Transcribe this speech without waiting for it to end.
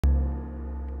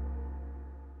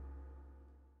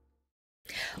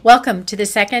Welcome to the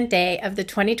second day of the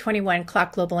 2021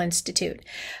 Clock Global Institute.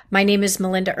 My name is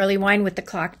Melinda Earlywine with the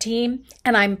Clock team,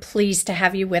 and I'm pleased to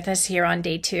have you with us here on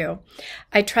day 2.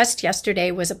 I trust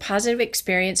yesterday was a positive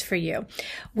experience for you.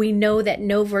 We know that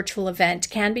no virtual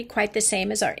event can be quite the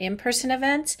same as our in-person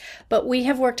events, but we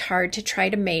have worked hard to try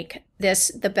to make this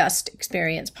the best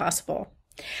experience possible.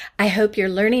 I hope you're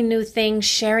learning new things,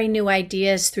 sharing new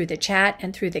ideas through the chat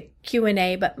and through the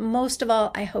Q&A, but most of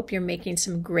all, I hope you're making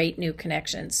some great new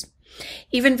connections.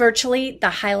 Even virtually, the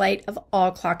highlight of all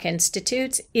Clock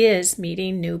Institutes is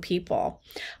meeting new people.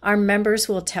 Our members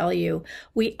will tell you,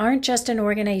 we aren't just an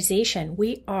organization,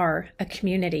 we are a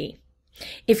community.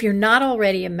 If you're not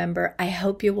already a member, I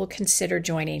hope you will consider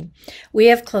joining. We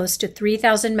have close to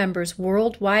 3,000 members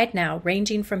worldwide now,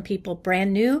 ranging from people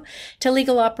brand new to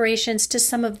legal operations to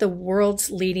some of the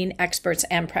world's leading experts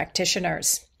and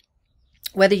practitioners.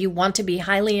 Whether you want to be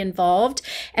highly involved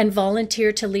and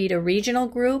volunteer to lead a regional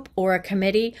group or a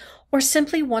committee, or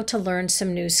simply want to learn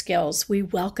some new skills, we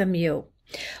welcome you.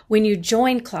 When you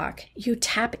join Clock, you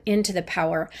tap into the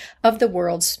power of the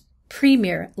world's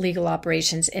premier legal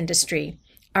operations industry.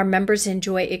 Our members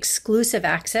enjoy exclusive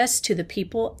access to the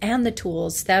people and the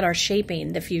tools that are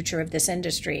shaping the future of this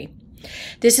industry.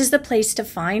 This is the place to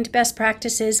find best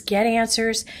practices, get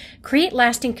answers, create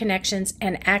lasting connections,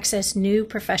 and access new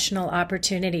professional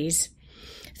opportunities.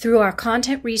 Through our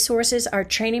content resources, our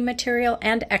training material,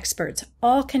 and experts,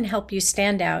 all can help you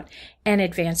stand out and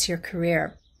advance your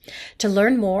career. To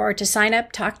learn more or to sign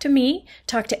up, talk to me,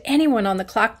 talk to anyone on the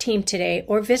Clock team today,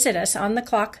 or visit us on the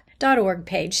clock.org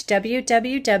page,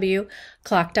 www.clock.org,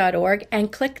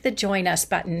 and click the Join Us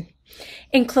button.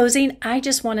 In closing, I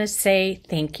just want to say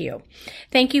thank you.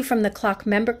 Thank you from the Clock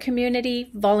member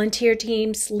community, volunteer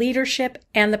teams, leadership,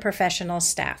 and the professional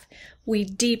staff. We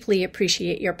deeply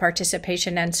appreciate your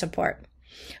participation and support.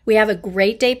 We have a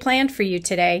great day planned for you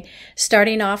today,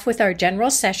 starting off with our general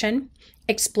session,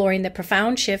 exploring the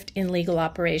profound shift in legal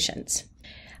operations.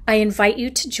 I invite you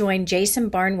to join Jason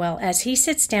Barnwell as he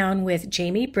sits down with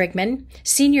Jamie Brigman,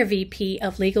 Senior VP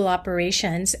of Legal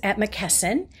Operations at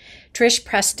McKesson, Trish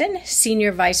Preston,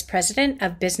 Senior Vice President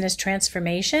of Business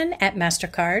Transformation at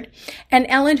Mastercard, and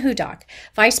Ellen Hudock,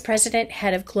 Vice President,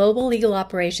 Head of Global Legal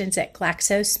Operations at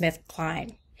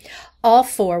GlaxoSmithKline. All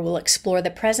four will explore the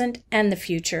present and the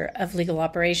future of legal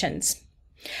operations.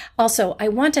 Also, I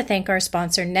want to thank our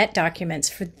sponsor,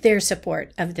 NetDocuments, for their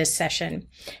support of this session.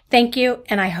 Thank you,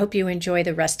 and I hope you enjoy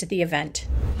the rest of the event.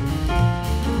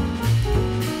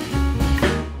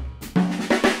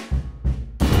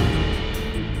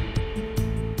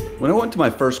 When I went to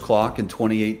my first Clock in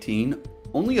 2018,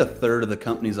 only a third of the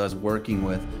companies I was working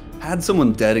with had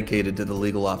someone dedicated to the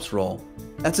legal ops role.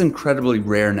 That's incredibly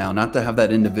rare now, not to have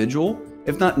that individual,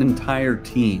 if not an entire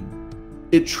team.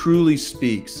 It truly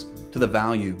speaks to the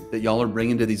value that y'all are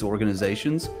bringing to these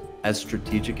organizations as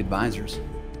strategic advisors.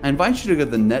 I invite you to go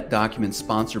to the NetDocuments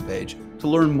sponsor page to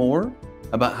learn more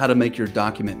about how to make your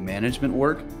document management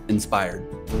work inspired.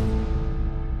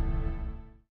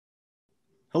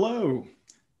 Hello,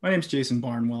 my name is Jason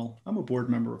Barnwell. I'm a board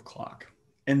member of Clock,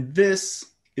 and this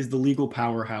is the Legal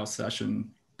Powerhouse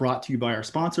session brought to you by our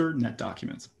sponsor,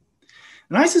 NetDocuments.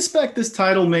 And I suspect this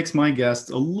title makes my guests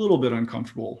a little bit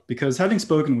uncomfortable because having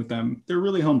spoken with them, they're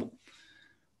really humble.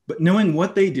 But knowing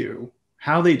what they do,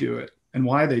 how they do it, and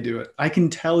why they do it, I can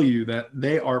tell you that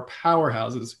they are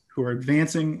powerhouses who are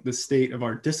advancing the state of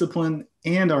our discipline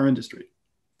and our industry.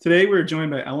 Today, we're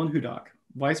joined by Ellen Hudock,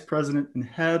 Vice President and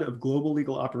Head of Global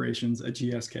Legal Operations at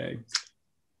GSK,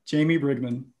 Jamie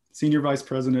Brigman, Senior Vice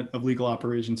President of Legal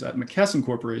Operations at McKesson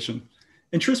Corporation,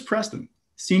 and Trish Preston,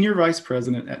 Senior Vice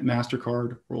President at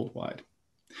Mastercard Worldwide.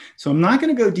 So I'm not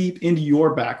going to go deep into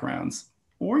your backgrounds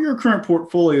or your current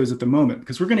portfolios at the moment,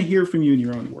 because we're going to hear from you in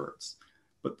your own words.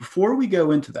 But before we go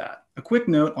into that, a quick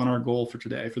note on our goal for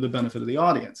today for the benefit of the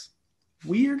audience.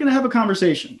 We are going to have a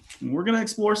conversation, and we're going to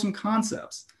explore some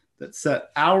concepts that set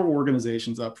our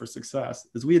organizations up for success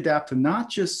as we adapt to not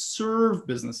just serve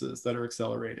businesses that are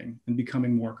accelerating and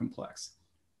becoming more complex,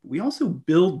 but we also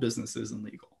build businesses in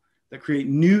legal that create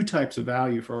new types of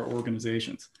value for our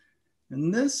organizations.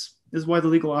 And this is why the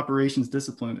legal operations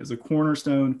discipline is a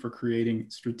cornerstone for creating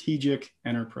strategic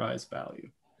enterprise value.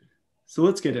 So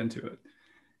let's get into it.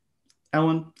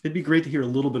 Ellen, it'd be great to hear a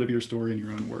little bit of your story in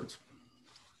your own words.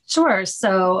 Sure.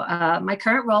 So my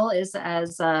current role is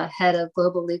as head of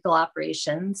global legal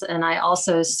operations, and I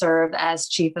also serve as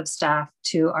chief of staff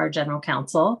to our general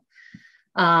counsel.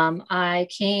 I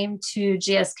came to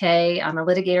GSK. I'm a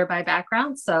litigator by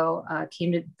background, so I've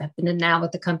been now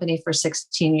with the company for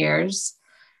 16 years.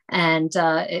 And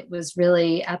it was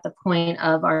really at the point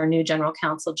of our new general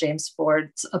counsel, James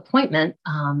Ford's appointment,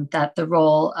 that the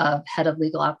role of head of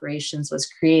legal operations was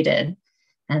created.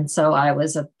 And so I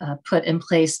was put in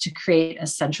place to create a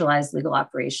centralized legal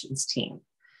operations team.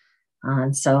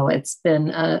 And so it's been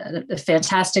a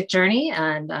fantastic journey,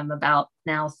 and I'm about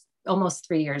now almost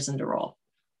 3 years into role.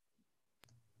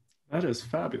 That is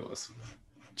fabulous.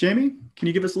 Jamie, can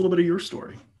you give us a little bit of your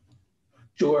story?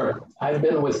 Sure. I've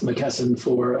been with McKesson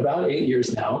for about 8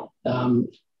 years now.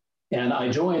 And I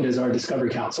joined as our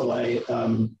discovery counsel. I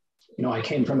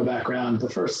came from a background, the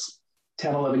first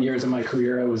 10, 11 years of my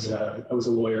career, I was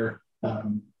a lawyer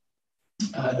in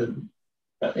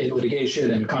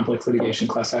litigation and complex litigation,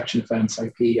 class action defense,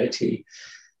 IP, IT.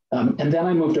 And then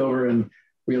I moved over and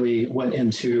really went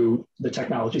into the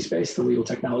technology space, the legal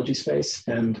technology space,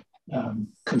 and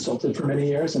consulted for many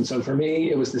years. And so for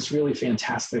me, it was this really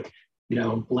fantastic,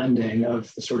 blending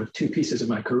of the sort of two pieces of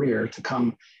my career to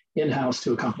come in-house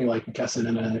to a company like McKesson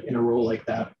in a role like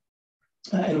that.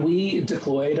 And we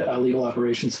deployed a legal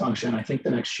operations function, I think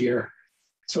the next year.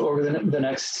 So over the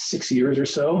next 6 years or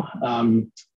so,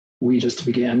 we just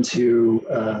began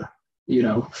to,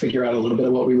 figure out a little bit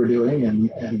of what we were doing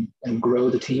and grow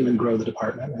the team and grow the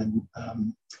department. And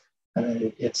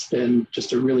it's been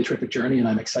just a really terrific journey. And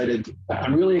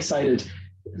I'm really excited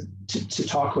to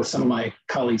talk with some of my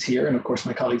colleagues here, and of course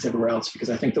my colleagues everywhere else, because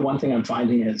I think the one thing I'm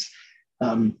finding is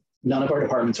none of our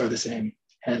departments are the same.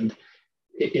 And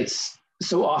it's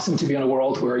so awesome to be in a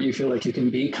world where you feel like you can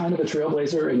be kind of a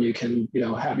trailblazer and you can,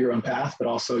 have your own path, but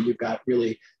also you've got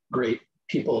really great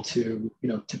people to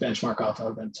benchmark off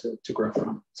of and to grow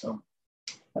from. So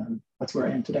that's where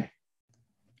I am today.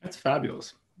 That's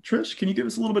fabulous. Trish, can you give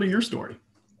us a little bit of your story?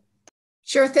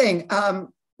 Sure thing.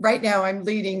 Right now I'm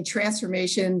leading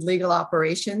transformation legal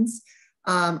operations.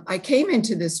 I came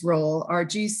into this role. Our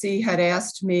GC had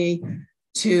asked me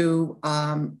to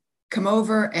come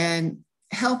over and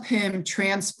help him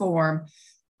transform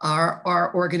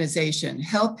our organization,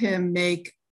 help him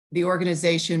make the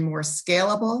organization more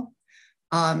scalable,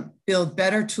 build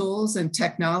better tools and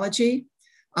technology.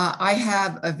 I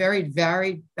have a very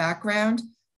varied background.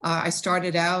 I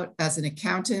started out as an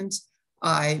accountant.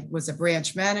 I was a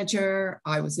branch manager.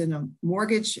 I was in a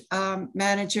mortgage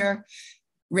manager,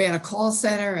 ran a call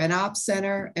center, an ops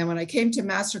center. And when I came to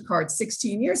Mastercard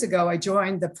 16 years ago, I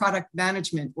joined the product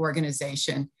management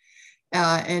organization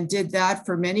and did that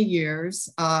for many years,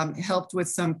 helped with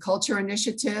some culture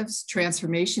initiatives,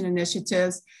 transformation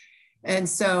initiatives. And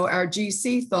so our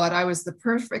GC thought I was the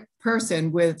perfect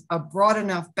person with a broad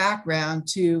enough background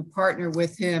to partner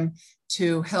with him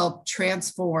to help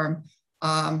transform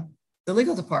the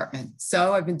legal department.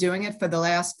 So I've been doing it for the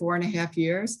last 4.5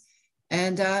 years,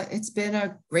 and it's been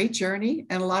a great journey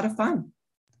and a lot of fun.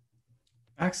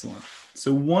 Excellent.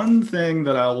 So one thing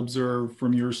that I'll observe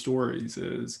from your stories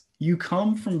is you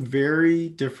come from very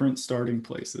different starting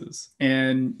places,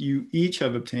 and you each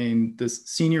have obtained this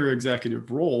senior executive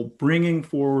role, bringing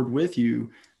forward with you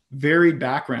varied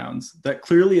backgrounds that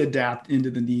clearly adapt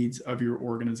into the needs of your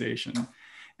organization.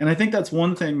 And I think that's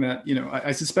one thing that,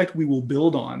 I suspect we will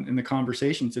build on in the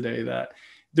conversation today, that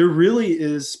there really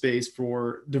is space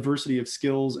for diversity of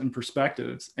skills and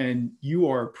perspectives, and you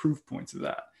are proof points of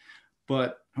that.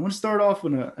 But I want to start off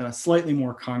in a slightly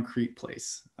more concrete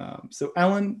place. So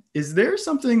Ellen, is there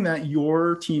something that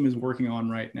your team is working on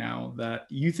right now that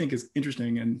you think is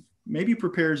interesting and maybe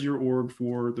prepares your org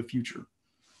for the future?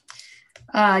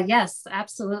 Yes,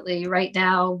 absolutely. Right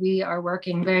now, we are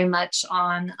working very much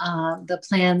on the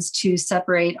plans to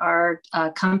separate our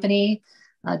company.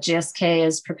 GSK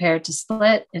is prepared to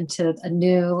split into a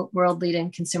new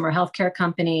world-leading consumer healthcare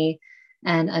company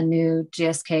and a new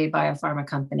GSK biopharma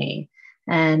company.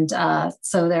 And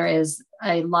so there is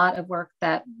a lot of work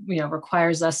that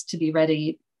requires us to be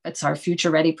ready. It's our Future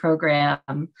Ready program,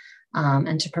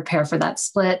 and to prepare for that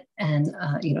split. And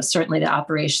certainly the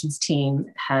operations team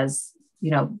has,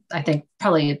 I think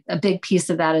probably a big piece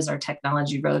of that is our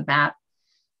technology roadmap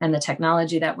and the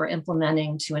technology that we're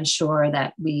implementing to ensure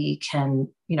that we can,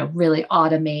 really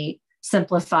automate,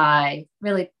 simplify,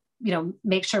 really,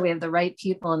 make sure we have the right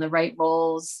people in the right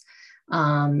roles.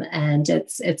 And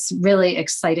it's really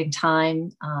exciting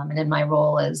time. And in my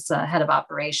role as head of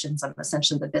operations, I'm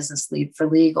essentially the business lead for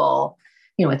legal,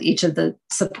 with each of the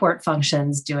support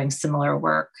functions doing similar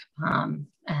work.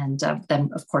 And then,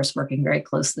 of course, working very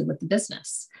closely with the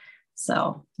business.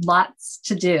 So lots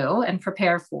to do and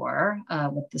prepare for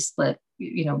with the split,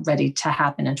 ready to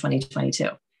happen in 2022.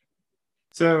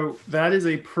 So that is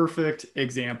a perfect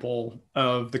example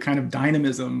of the kind of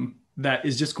dynamism that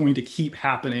is just going to keep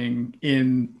happening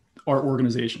in our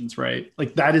organizations, right?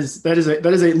 Like that is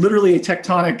literally a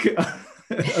tectonic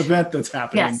event that's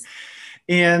happening. Yes.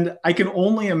 And I can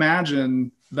only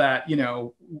imagine that,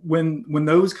 when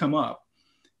those come up,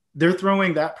 they're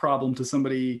throwing that problem to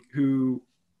somebody who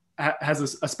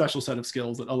has a special set of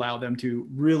skills that allow them to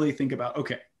really think about,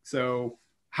 okay, so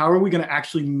how are we going to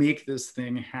actually make this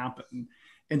thing happen?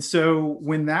 And so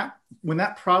when that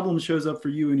problem shows up for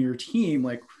you and your team,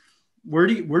 like where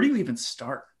do you even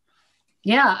start?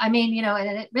 Yeah, I mean,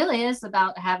 and it really is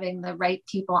about having the right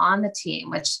people on the team,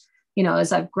 which,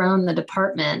 as I've grown the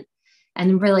department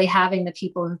and really having the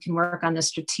people who can work on the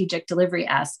strategic delivery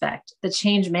aspect, the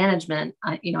change management,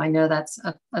 I know that's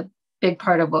a big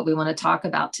part of what we want to talk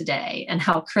about today and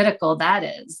how critical that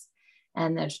is.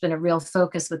 And there's been a real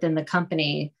focus within the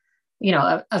company,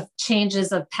 of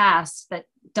changes of past that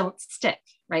don't stick,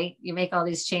 right? You make all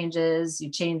these changes, you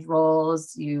change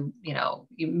roles, you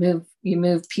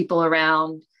move people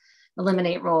around,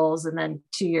 eliminate roles, and then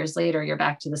 2 years later, you're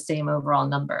back to the same overall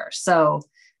number. So,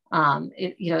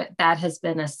 that has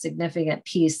been a significant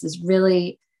piece. It's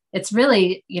really,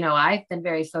 I've been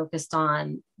very focused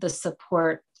on the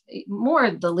support, more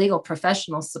the legal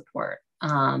professional support,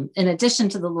 in addition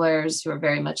to the lawyers who are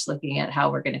very much looking at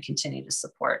how we're going to continue to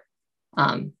support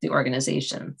the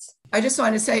organizations. I just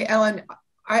want to say, Ellen,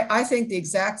 I think the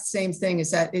exact same thing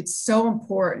is that it's so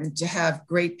important to have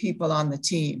great people on the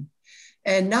team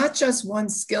and not just one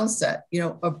skill set,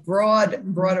 a broad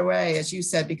array, as you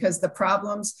said, because the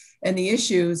problems and the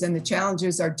issues and the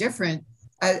challenges are different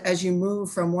as you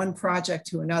move from one project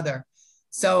to another.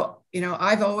 So,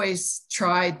 I've always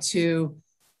tried to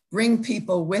bring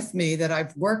people with me that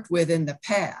I've worked with in the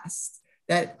past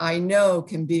that I know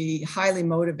can be highly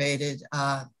motivated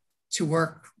to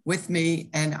work with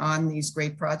me and on these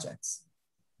great projects.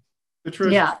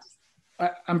 Trish, yeah.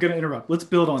 I'm going to interrupt. Let's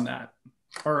build on that.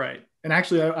 All right. And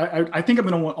actually, I think I'm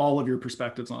going to want all of your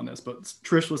perspectives on this, but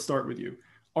Trish, let's start with you.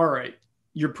 All right.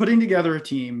 You're putting together a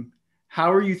team.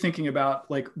 How are you thinking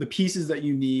about like the pieces that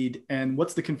you need and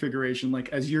what's the configuration? Like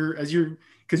because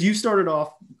you started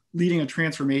off leading a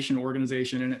transformation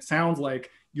organization and it sounds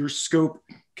like your scope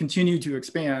continued to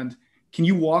expand. Can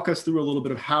you walk us through a little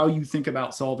bit of how you think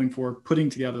about solving for putting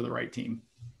together the right team?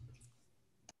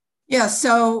 Yeah,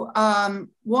 so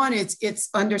one, it's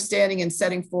understanding and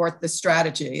setting forth the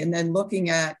strategy and then looking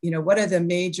at, what are the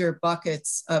major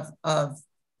buckets of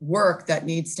work that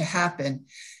needs to happen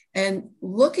and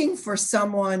looking for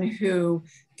someone who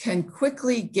can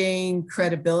quickly gain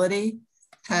credibility,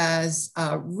 has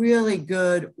really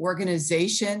good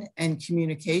organization and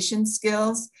communication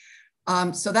skills.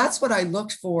 So that's what I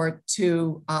looked for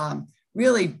to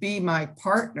really be my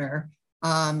partner,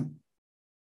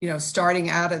 starting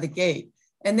out of the gate.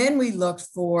 And then we looked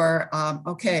for,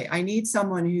 okay, I need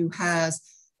someone who has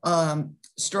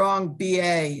strong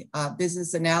BA,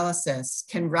 business analysis,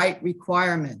 can write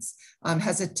requirements,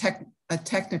 has a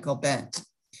technical bent.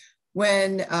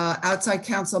 When outside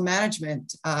counsel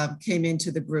management came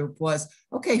into the group was,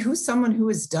 okay, who's someone who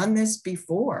has done this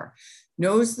before,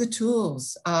 knows the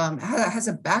tools, has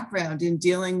a background in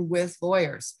dealing with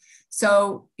lawyers.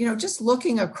 So, just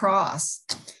looking across.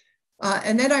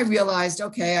 And then I realized,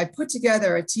 okay, I put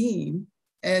together a team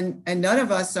and none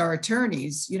of us are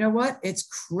attorneys. You know what? It's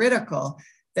critical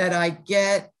that I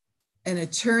get an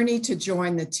attorney to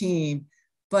join the team,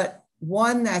 but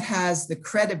one that has the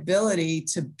credibility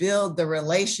to build the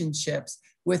relationships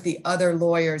with the other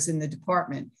lawyers in the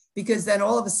department. Because then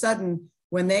all of a sudden,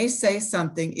 when they say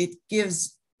something, it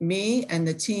gives me and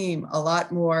the team a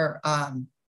lot more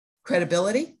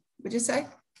credibility, would you say?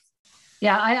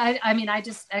 Yeah, I mean, I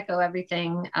just echo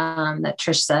everything that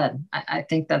Trish said. I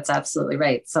think that's absolutely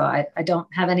right. So I don't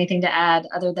have anything to add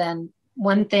other than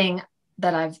one thing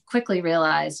that I've quickly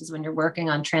realized is when you're working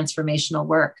on transformational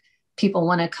work, people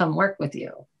want to come work with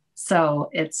you. So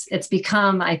it's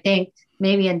become, I think,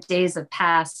 maybe in days of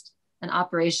past, an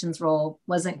operations role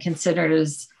wasn't considered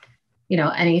as,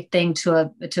 anything to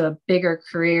a bigger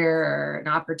career or an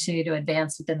opportunity to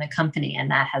advance within the company.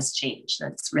 And that has changed.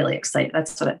 That's really exciting.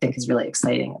 That's what I think is really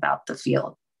exciting about the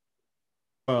field.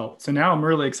 Well, so now I'm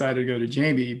really excited to go to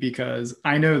Jamie because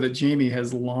I know that Jamie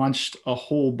has launched a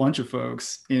whole bunch of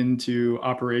folks into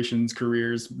operations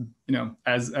careers,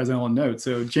 as Ellen notes.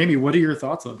 So Jamie, what are your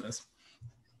thoughts on this?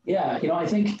 Yeah, I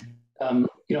think,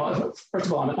 first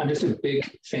of all, I'm just a big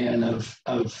fan of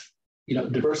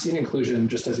diversity and inclusion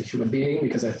just as a human being,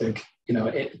 because I think,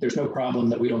 there's no problem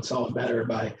that we don't solve better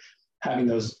by having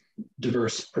those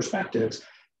diverse perspectives.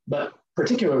 But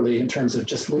particularly in terms of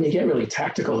just when you get really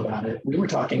tactical about it, we were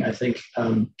talking, I think,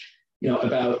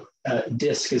 about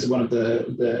DISC is one of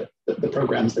the the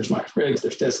programs. There's Myers-Briggs,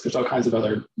 there's DISC, there's all kinds of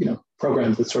other,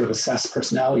 programs that sort of assess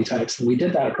personality types. And we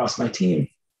did that across my team.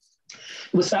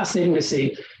 It was fascinating to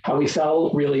see how we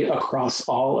fell really across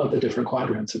all of the different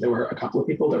quadrants. So there were a couple of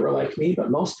people that were like me,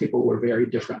 but most people were very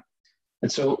different.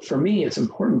 And so for me, it's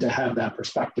important to have that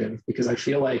perspective, because I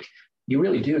feel like you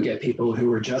really do get people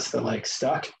who are just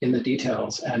stuck in the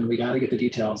details, and we got to get the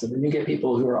details. And then you get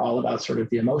people who are all about sort of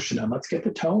the emotion and let's get the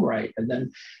tone right. And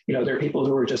then, there are people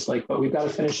who are just like, but we've got to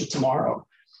finish it tomorrow.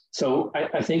 So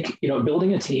I think,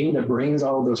 building a team that brings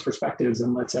all of those perspectives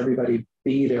and lets everybody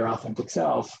be their authentic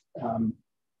self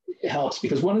helps.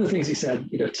 Because one of the things he said,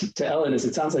 to Ellen is,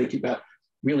 it sounds like you've got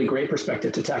really great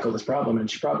perspective to tackle this problem. And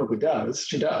she probably does.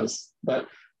 She does. But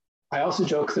I also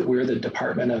joke that we're the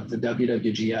department of the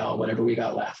WWGL, whatever we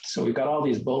got left. So we've got all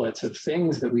these bullets of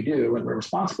things that we do and we're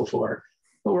responsible for,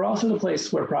 but we're also the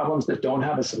place where problems that don't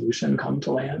have a solution come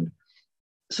to land.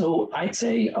 So I'd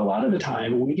say a lot of the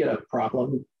time we get a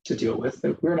problem to deal with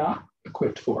that we're not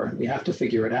equipped for, and we have to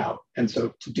figure it out. And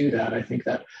so to do that, I think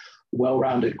that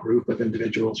well-rounded group of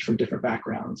individuals from different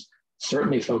backgrounds,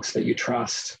 certainly folks that you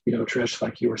trust, Trish,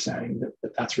 like you were saying,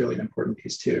 that's really an important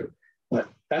piece too. But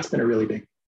that's been a really big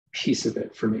piece of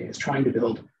it for me, is trying to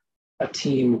build a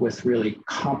team with really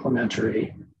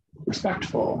complementary,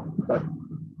 respectful, but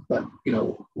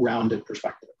rounded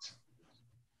perspectives.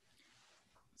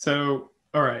 So,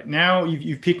 all right, now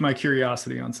you've piqued my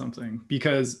curiosity on something,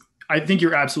 because I think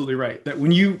you're absolutely right that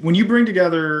when you bring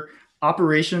together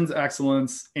operations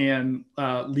excellence and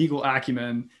legal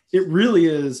acumen, it really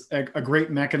is a great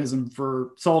mechanism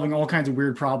for solving all kinds of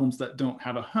weird problems that don't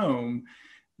have a home.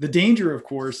 The danger, of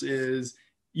course, is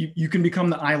you can become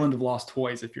the island of lost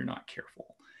toys if you're not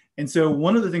careful. And so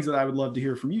one of the things that I would love to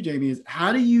hear from you, Jamie, is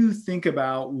how do you think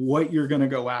about what you're going to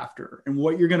go after and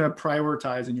what you're going to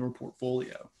prioritize in your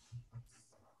portfolio?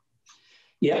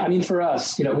 Yeah, I mean, for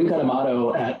us, we've got a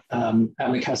motto at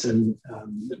McKesson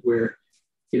that we're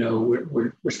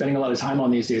spending a lot of time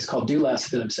on these days, called "Do Less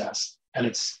Than Obsess," and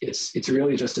it's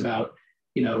really just about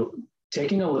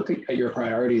taking a look at your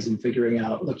priorities and figuring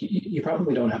out, look, you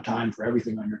probably don't have time for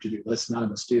everything on your to-do list. None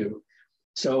of us do.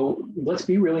 So let's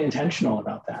be really intentional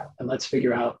about that. And let's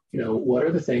figure out, what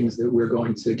are the things that we're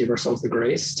going to give ourselves the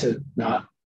grace to not,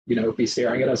 be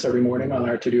staring at us every morning on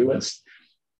our to-do list,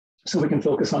 so we can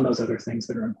focus on those other things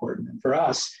that are important. And for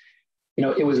us,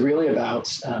 it was really about,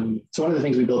 so one of the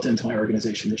things we built into my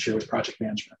organization this year was project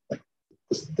management, like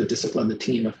the discipline, the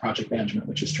team of project management,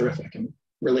 which is terrific. And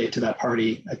relate to that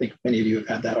party. I think many of you have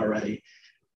had that already.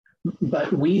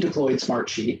 But we deployed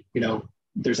Smartsheet.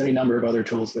 There's any number of other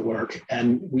tools that work.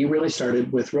 And we really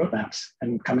started with roadmaps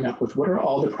and coming up with what are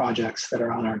all the projects that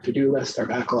are on our to-do list, our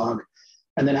backlog,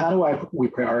 and then how do we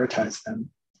prioritize them,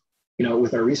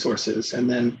 with our resources. And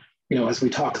then, as we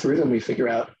talk through them, we figure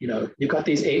out, you've got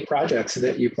these 8 projects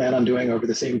that you plan on doing over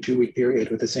the same 2-week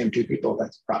period with the same 2 people.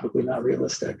 That's probably not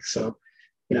realistic. So,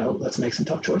 let's make some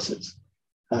tough choices.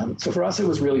 So for us, it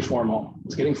was really formal. It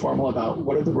was getting formal about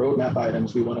what are the roadmap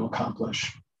items we want to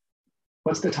accomplish?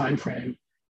 What's the time frame?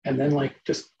 And then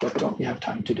just what don't we have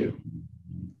time to do?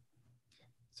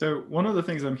 So one of the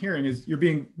things I'm hearing is you're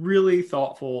being really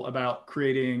thoughtful about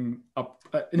creating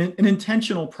an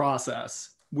intentional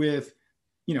process with,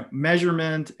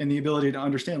 measurement and the ability to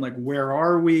understand, where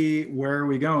are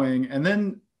we going? And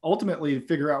then ultimately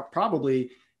figure out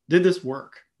probably, did this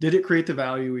work? Did it create the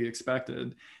value we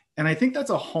expected? And I think that's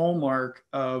a hallmark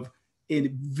of a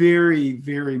very,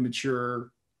 very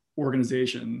mature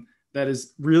organization that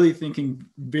is really thinking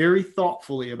very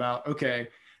thoughtfully about, okay,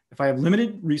 if I have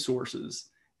limited resources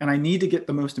and I need to get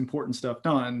the most important stuff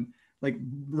done,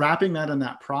 wrapping that in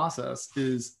that process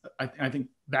is, I think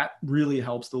that really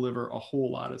helps deliver a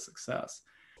whole lot of success.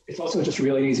 It's also just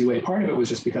really an easy way. Part of it was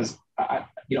just because I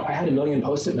had a million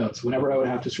Post-it notes whenever I would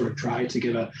have to sort of try to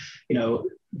give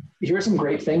here are some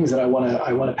great things that I want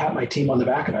to pat my team on the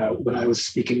back about when I was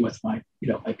speaking with my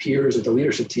peers or the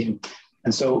leadership team.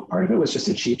 And so part of it was just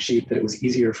a cheat sheet that it was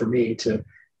easier for me to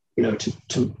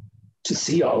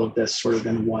see all of this sort of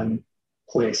in one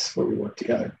place where we work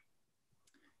together.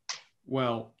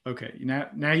 Well, okay.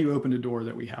 Now you opened a door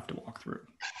that we have to walk through.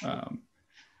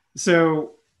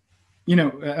 So,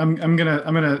 I'm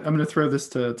gonna throw this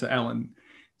to Ellen.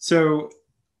 So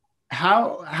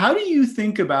how do you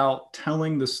think about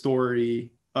telling the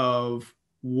story of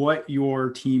what your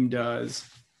team does,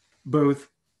 both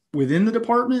within the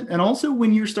department and also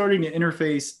when you're starting to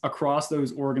interface across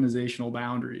those organizational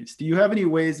boundaries? Do you have any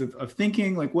ways of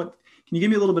thinking, can you give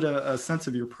me a little bit of a sense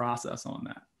of your process on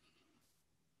that?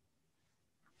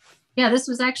 Yeah, this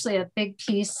was actually a big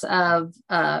piece of,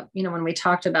 when we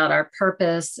talked about our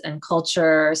purpose and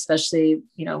culture, especially,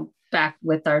 back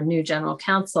with our new general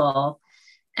counsel.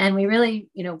 And we really,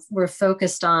 we're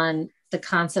focused on the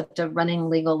concept of running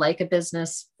legal like a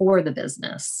business for the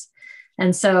business.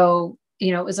 And so,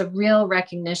 it was a real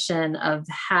recognition of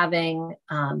having,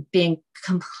 being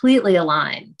completely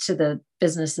aligned to the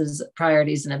business's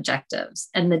priorities and objectives.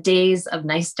 And the days of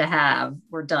nice to have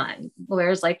were done.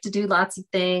 Lawyers like to do lots of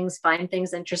things, find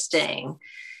things interesting.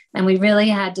 And we really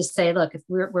had to say, look, if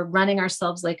we're running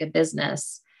ourselves like a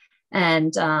business,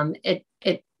 and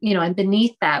and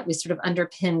beneath that, we sort of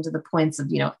underpinned the points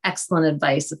of, excellent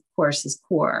advice, of course, is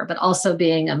core, but also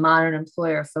being a modern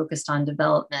employer focused on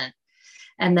development.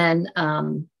 And then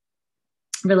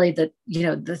really the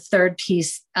third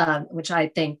piece, which I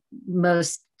think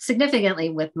most significantly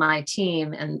with my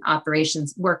team and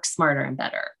operations, work smarter and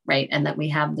better, right? And that we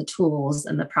have the tools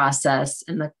and the process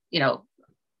and the,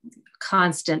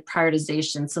 constant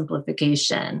prioritization,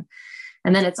 simplification.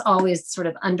 And then it's always sort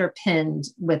of underpinned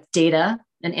with data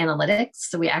and analytics.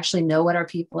 So we actually know what our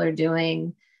people are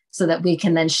doing so that we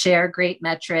can then share great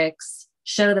metrics,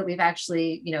 show that we've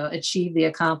actually, achieved the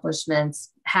accomplishments,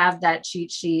 have that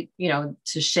cheat sheet,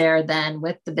 to share then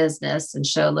with the business and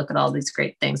show, look at all these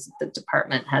great things that the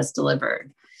department has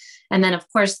delivered. And then,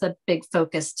 of course, the big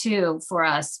focus too for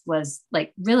us was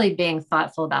like really being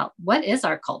thoughtful about what is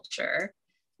our culture?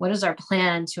 What is our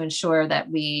plan to ensure that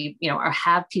we,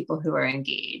 have people who are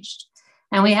engaged?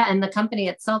 And and the company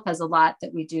itself has a lot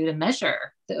that we do to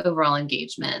measure the overall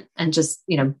engagement and just,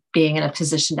 being in a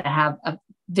position to have a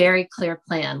very clear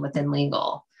plan within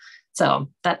legal. So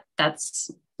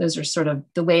those are sort of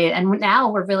the way. And now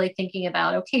we're really thinking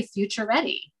about, okay, future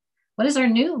ready. What is our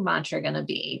new mantra going to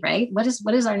be, right? What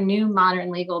is our new modern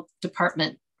legal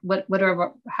department?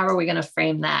 How are we going to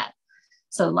frame that?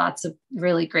 So lots of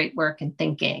really great work and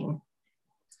thinking.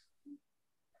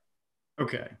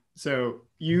 Okay. So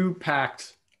you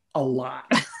packed a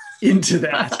lot into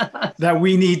that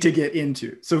we need to get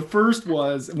into. So first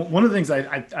was, one of the things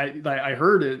I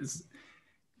heard is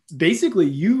basically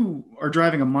you are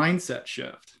driving a mindset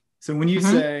shift. So when you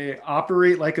say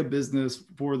operate like a business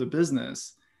for the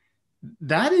business,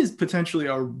 that is potentially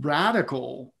a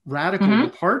radical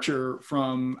departure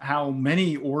from how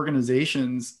many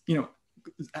organizations,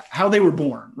 how they were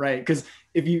born, right? Because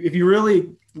if you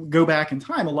really go back in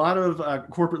time, a lot of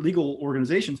corporate legal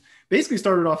organizations basically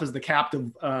started off as the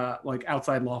captive, like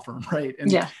outside law firm, right?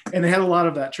 And they had a lot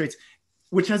of that traits,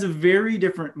 which has a very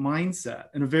different mindset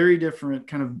and a very different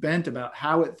kind of bent about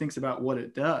how it thinks about what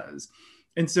it does.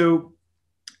 And so,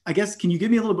 I guess, can you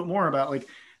give me a little bit more about like,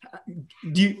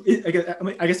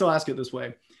 I guess I'll ask it this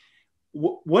way.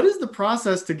 What is the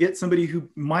process to get somebody who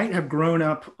might have grown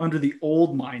up under the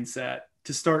old mindset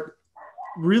to start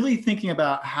really thinking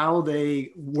about how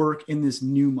they work in this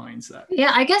new mindset?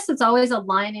 Yeah, I guess it's always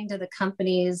aligning to the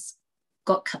company's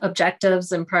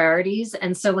objectives and priorities.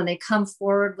 And so when they come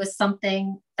forward with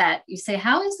something that you say,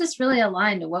 how is this really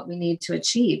aligned to what we need to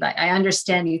achieve? I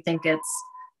understand you think it's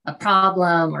a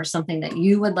problem or something that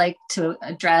you would like to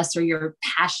address or you're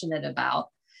passionate about,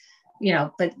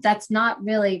 but that's not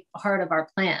really part of our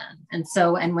plan. And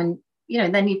so, and when,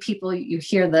 then you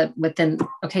hear within,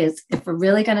 okay, if we're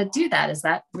really going to do that, is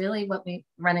that really what we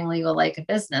running legal like a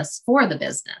business for the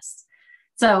business?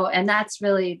 So, and that's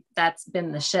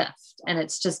been the shift. And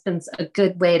it's just been a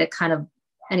good way to kind of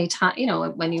anytime,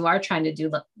 when you are trying to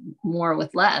do more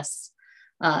with less,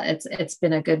 it's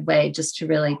been a good way just to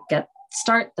really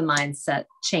start the mindset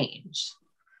change.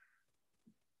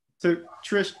 So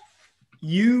Trish,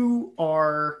 you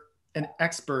are an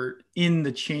expert in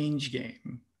the change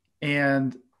game.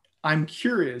 And I'm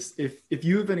curious if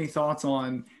you have any thoughts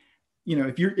on,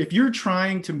 if you're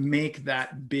trying to make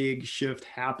that big shift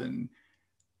happen,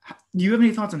 do you have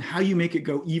any thoughts on how you make it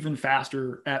go even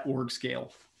faster at org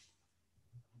scale?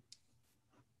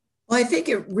 Well, I think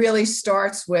it really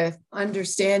starts with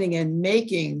understanding and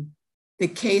making the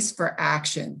case for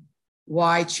action.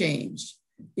 Why change?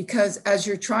 Because as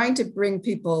you're trying to bring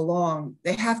people along,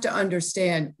 they have to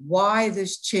understand why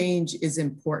this change is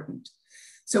important.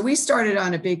 So we started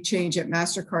on a big change at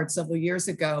Mastercard several years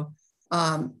ago.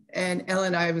 And Ellen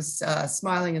and I was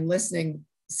smiling and listening,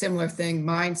 similar thing,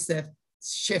 mindset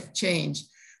shift change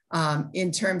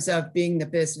in terms of being the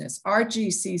business. Our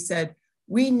GC said,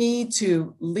 we need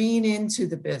to lean into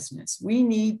the business. We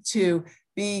need to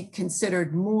be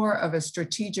considered more of a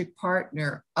strategic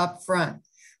partner up front.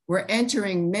 We're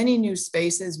entering many new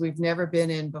spaces we've never been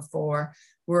in before.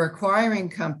 We're acquiring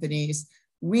companies.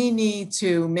 We need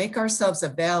to make ourselves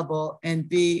available and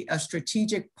be a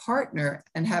strategic partner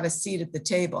and have a seat at the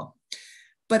table.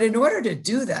 But in order to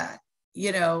do that,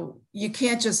 you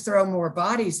can't just throw more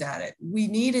bodies at it. We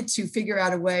needed to figure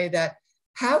out a way that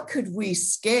how could we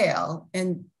scale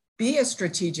and be a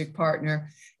strategic partner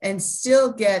and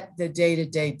still get the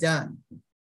day-to-day done?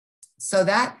 So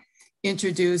that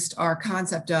introduced our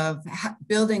concept of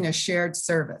building a shared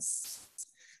service.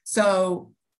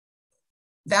 So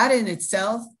that in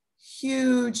itself,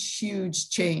 huge, huge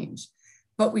change.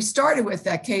 But we started with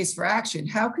that case for action.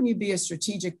 How can you be a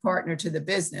strategic partner to the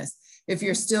business if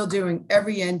you're still doing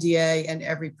every NDA and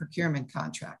every procurement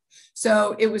contract?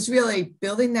 So it was really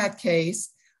building that case,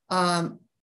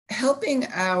 helping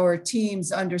our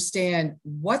teams understand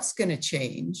what's going to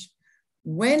change,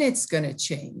 when it's going to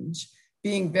change,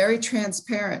 being very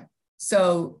transparent.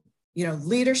 So,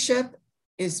 leadership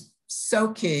is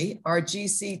so key. Our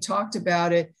GC talked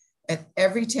about it at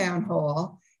every town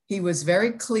hall. He was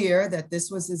very clear that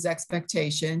this was his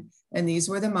expectation and these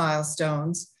were the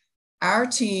milestones. Our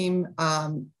team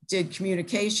did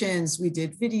communications, we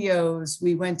did videos,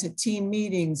 we went to team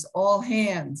meetings, all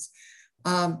hands.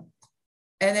 And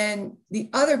then the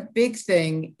other big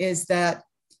thing is that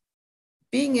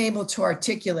being able to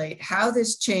articulate how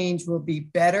this change will be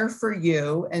better for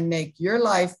you and make your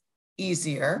life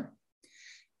easier.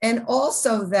 And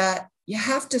also that you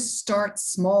have to start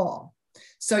small.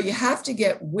 So you have to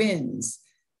get wins.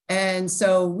 And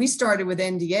so we started with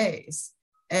NDAs.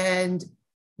 And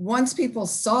once people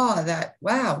saw that,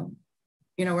 wow,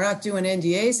 we're not doing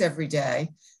NDAs every day,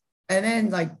 and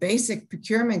then like basic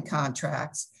procurement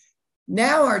contracts,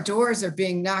 now our doors are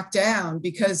being knocked down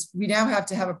because we now have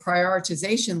to have a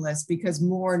prioritization list because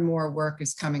more and more work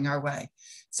is coming our way.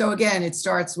 So again, it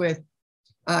starts with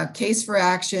case for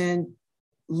action,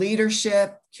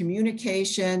 leadership,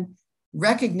 communication,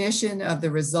 recognition of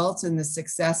the results and the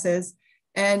successes.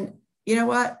 And you know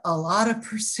what? A lot of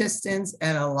persistence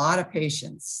and a lot of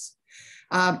patience.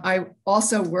 I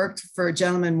also worked for a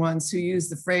gentleman once who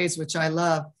used the phrase, which I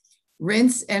love,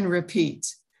 rinse and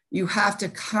repeat. You have to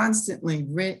constantly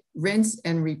rinse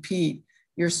and repeat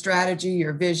your strategy,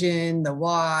 your vision, the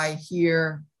why,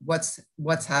 here, what's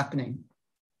happening.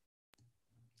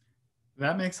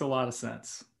 That makes a lot of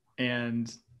sense.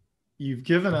 And you've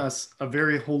given us a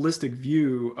very holistic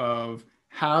view of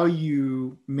how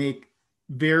you make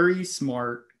very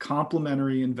smart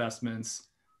complementary investments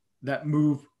that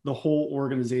move the whole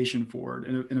organization forward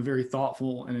in a very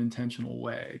thoughtful and intentional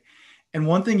way. And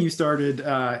one thing you started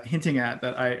hinting at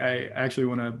that I actually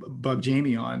want to bug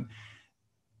Jamie on,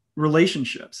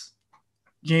 relationships.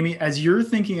 Jamie, as you're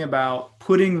thinking about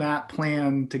putting that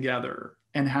plan together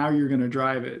and how you're going to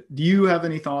drive it, do you have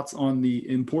any thoughts on the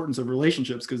importance of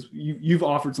relationships? Because you've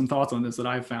offered some thoughts on this that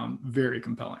I've found very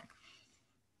compelling.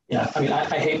 Yeah, I mean, I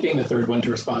hate being the third one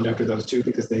to respond after those two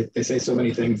because they say so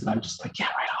many things and I'm just like, yeah,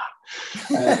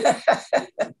 right on.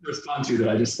 Respond to that,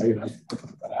 I just say that.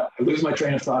 I lose my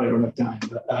train of thought, I don't have time.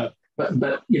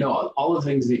 But all the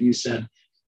things that you said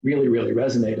really, really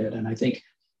resonated. And I think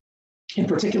in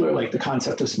particular, like the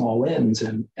concept of small wins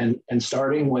and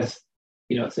starting with,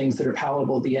 things that are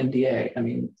palatable, the NDA. I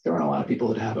mean, there aren't a lot of people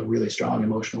that have a really strong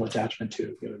emotional attachment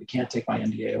to, you can't take my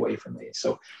NDA away from me.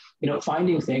 So,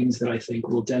 finding things that I think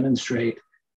will demonstrate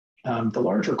the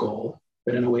larger goal,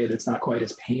 but in a way that's not quite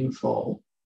as painful.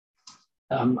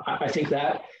 I think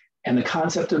that, and the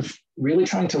concept of really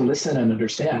trying to listen and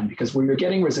understand, because where you're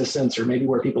getting resistance or maybe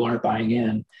where people aren't buying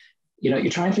in, you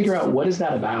try and figure out what is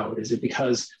that about? Is it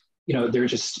because,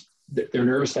 they're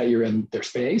nervous that you're in their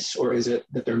space, or is it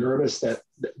that they're nervous that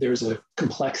there's a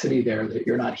complexity there that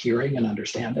you're not hearing and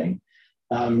understanding?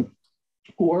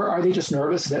 Or are they just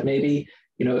nervous that maybe,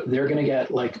 they're going to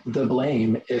get like the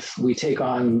blame if we take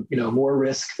on, more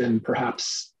risk than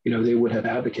perhaps, they would have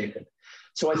advocated.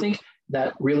 So I think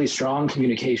that really strong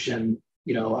communication,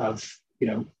 of,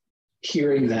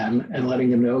 hearing them and letting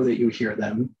them know that you hear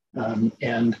them,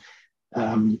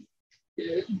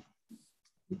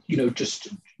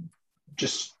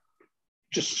 just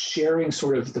sharing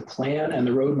sort of the plan and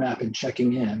the roadmap and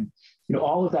checking in,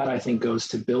 all of that I think goes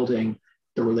to building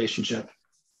the relationship.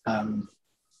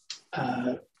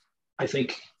 I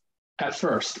think at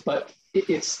first, but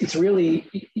it's really,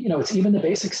 it's even the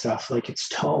basic stuff, like it's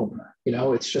tone,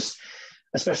 it's just,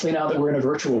 especially now that we're in a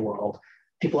virtual world,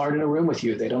 people aren't in a room with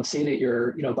you. They don't see that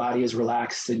your, body is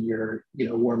relaxed and you're,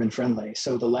 warm and friendly.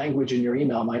 So the language in your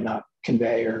email might not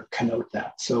convey or connote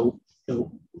that. So,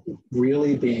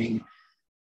 really being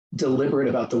deliberate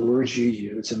about the words you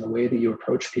use and the way that you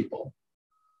approach people,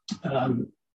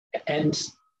 and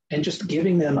just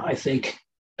giving them, I think,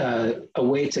 a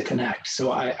way to connect.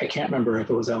 So I can't remember if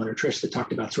it was Ellen or Trish that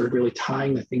talked about sort of really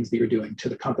tying the things that you're doing to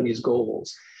the company's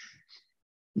goals.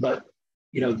 But,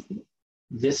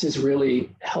 this is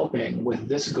really helping with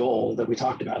this goal that we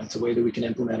talked about. It's a way that we can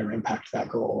implement or impact that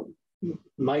goal.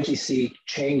 my GC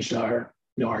changed our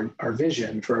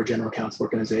vision for our general counsel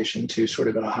organization to sort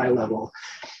of at a high level,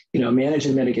 manage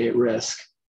and mitigate risk,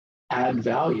 add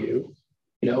value,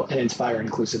 and inspire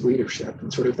inclusive leadership.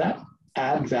 And sort of that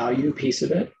add value piece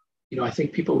of it, I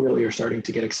think people really are starting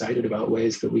to get excited about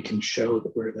ways that we can show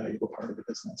that we're a valuable part of the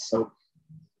business. So,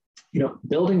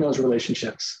 building those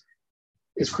relationships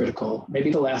is critical.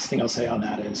 Maybe the last thing I'll say on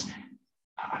that is,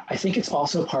 I think it's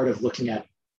also part of looking at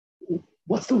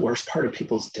what's the worst part of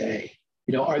people's day.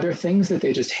 Are there things that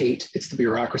they just hate? It's the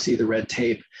bureaucracy, the red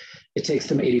tape. It takes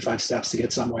them 85 steps to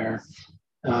get somewhere.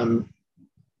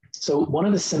 So one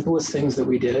of the simplest things that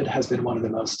we did has been one of the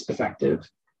most effective.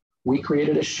 We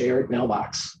created a shared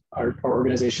mailbox. Our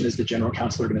organization is the general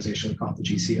counsel organization. We call it the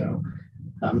GCO.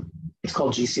 It's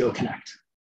called GCO Connect.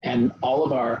 And all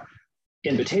of our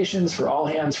invitations for all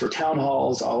hands, for town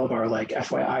halls, all of our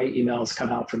FYI emails come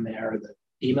out from there. The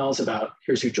emails about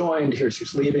here's who joined, here's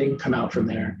who's leaving, come out from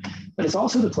there. But it's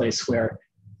also the place where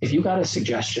if you got a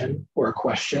suggestion or a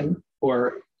question,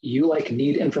 or you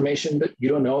need information, but you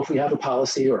don't know if we have a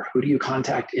policy, or who do you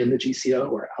contact in the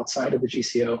GCO or outside of the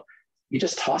GCO, you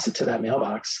just toss it to that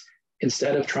mailbox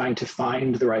instead of trying to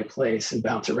find the right place and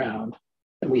bounce around,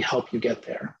 and we help you get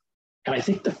there. And I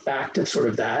think the fact of sort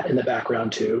of that in the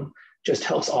background too, just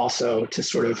helps also to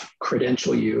sort of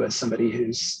credential you as somebody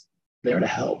who's there to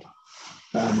help.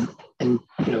 And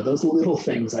those little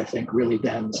things I think really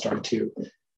then start to,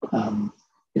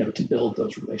 to build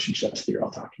those relationships that you're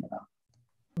all talking about.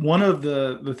 One of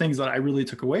the things that I really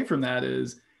took away from that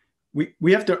is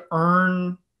we have to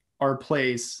earn our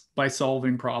place by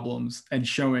solving problems and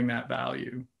showing that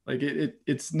value.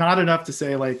 It's not enough to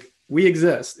say we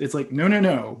exist. It's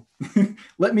no.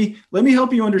 let me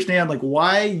help you understand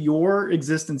why your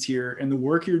existence here and the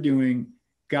work you're doing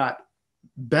got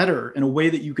better in a way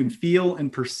that you can feel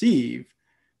and perceive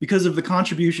because of the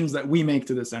contributions that we make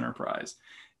to this enterprise.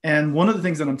 And one of the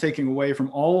things that I'm taking away from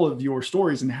all of your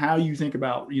stories and how you think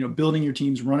about, building your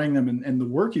teams, running them, and the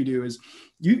work you do is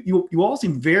you all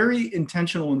seem very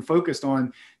intentional and focused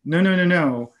on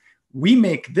no. We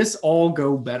make this all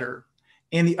go better.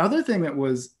 And the other thing that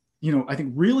was, I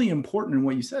think really important in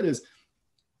what you said is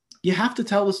you have to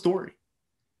tell the story,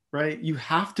 right? You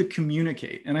have to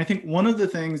communicate. And I think one of the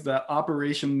things that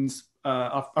operations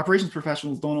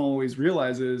professionals don't always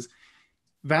realize is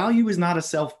value is not a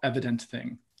self-evident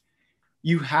thing.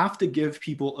 You have to give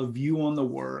people a view on the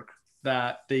work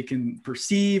that they can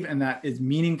perceive and that is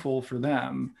meaningful for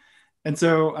them. And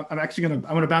so I'm going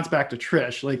to bounce back to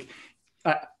Trish.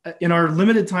 In our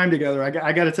limited time together,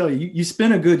 I got to tell you, you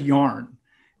spin a good yarn.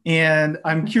 And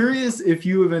I'm curious if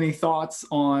you have any thoughts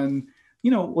on,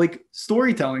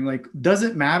 storytelling. Does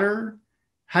it matter?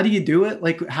 How do you do it?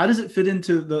 How does it fit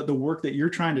into the work that you're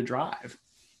trying to drive?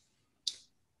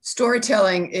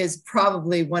 Storytelling is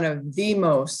probably one of the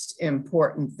most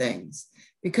important things,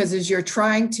 because as you're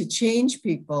trying to change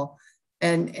people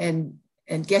and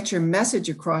get your message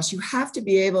across, you have to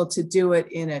be able to do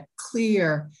it in a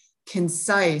clear,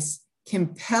 concise,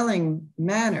 compelling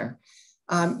manner.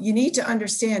 You need to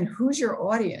understand who's your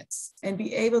audience and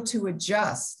be able to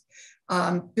adjust.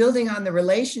 Building on the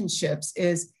relationships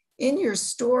is in your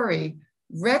story,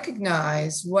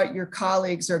 recognize what your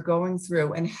colleagues are going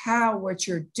through and how what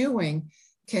you're doing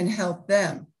can help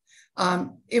them.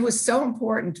 It was so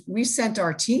important. We sent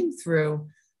our team through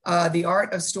the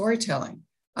art of storytelling,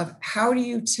 of how do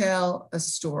you tell a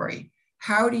story?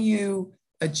 How do you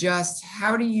adjust?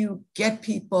 How do you get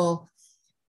people,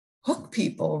 hook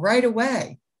people right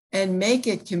away and make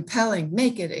it compelling,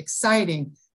 make it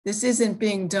exciting? This isn't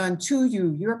being done to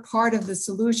you. You're part of the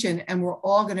solution, and we're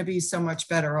all going to be so much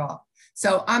better off.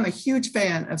 So I'm a huge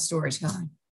fan of storytelling,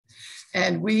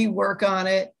 and we work on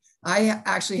it. I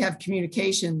actually have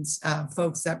communications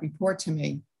folks that report to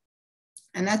me,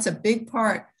 and that's a big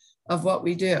part of what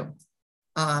we do,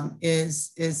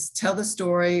 is tell the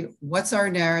story, what's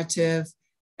our narrative,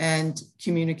 and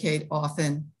communicate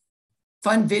often.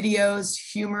 Fun videos,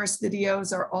 humorous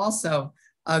videos are also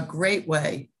a great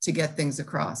way to get things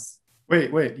across.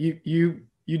 Wait, you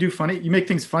do funny? You make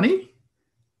things funny?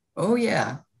 Oh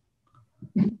yeah.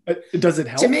 Does it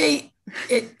help? To me,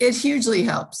 it hugely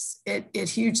helps. It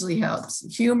hugely helps.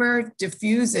 Humor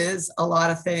diffuses a lot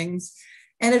of things,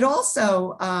 and it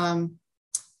also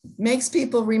makes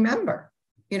people remember.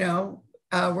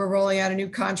 We're rolling out a new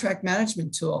contract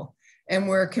management tool, and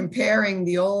we're comparing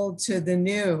the old to the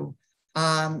new.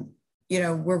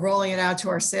 We're rolling it out to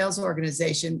our sales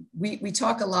organization. We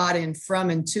talk a lot in from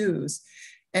and tos,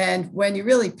 and when you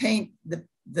really paint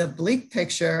the bleak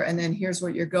picture and then here's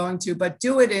what you're going to, but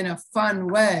do it in a fun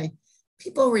way,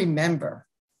 people remember.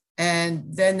 and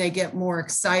then they get more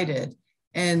excited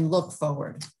and look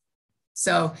forward.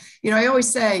 So, I always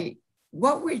say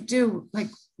what we do, like,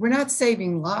 we're not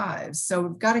saving lives. So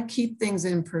we've got to keep things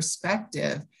in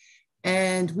perspective,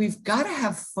 and we've got to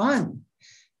have fun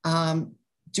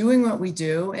doing what we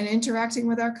do and interacting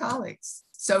with our colleagues.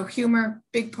 So humor,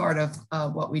 big part of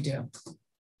what we do.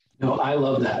 No, I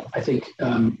love that. I think,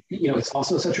 it's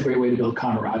also such a great way to build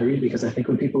camaraderie, because I think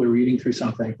when people are reading through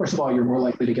something, first of all, you're more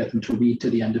likely to get them to read to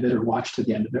the end of it or watch to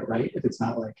the end of it, right? If it's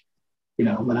not like,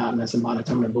 monotonous and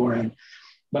monotone and boring.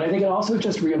 But I think it also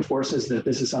just reinforces that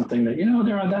this is something that,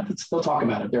 they're on that, they'll talk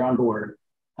about it, they're on board.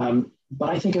 But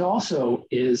I think it also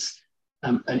is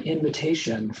an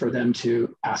invitation for them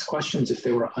to ask questions if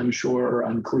they were unsure or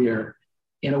unclear,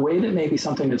 in a way that maybe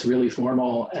something that's really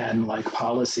formal and like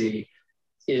policy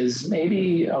is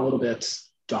maybe a little bit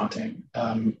daunting.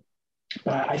 But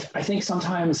I think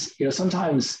sometimes you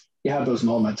have those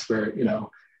moments where, and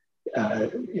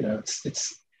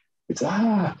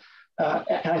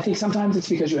I think sometimes it's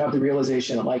because you have the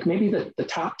realization that, like, maybe the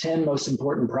top 10 most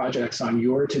important projects on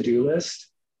your to-do list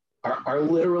are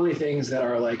literally things that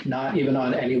are like not even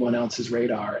on anyone else's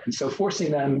radar. And so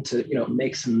forcing them to,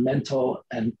 make some mental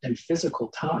and physical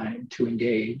time to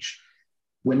engage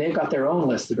when they've got their own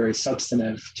list of very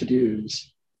substantive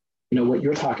to-dos, what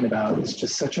you're talking about is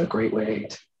just such a great way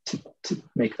to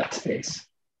make that space.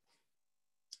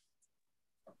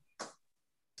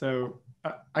 So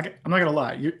I'm not gonna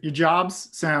lie, your jobs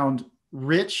sound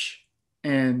rich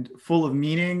and full of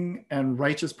meaning and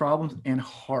righteous problems and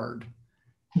hard.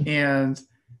 And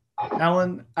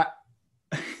Alan,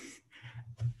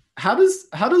 how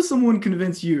does someone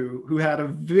convince you, who had a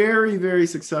very, very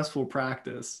successful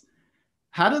practice,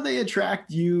 how do they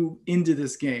attract you into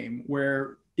this game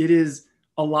where it is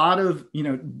a lot of,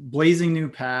 blazing new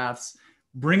paths,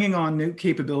 bringing on new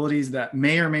capabilities that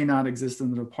may or may not exist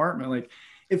in the department? Like,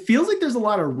 it feels like there's a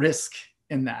lot of risk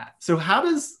in that. So how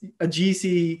does a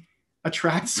GC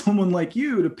attract someone like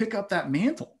you to pick up that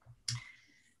mantle?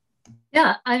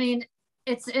 Yeah, I mean,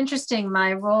 it's interesting.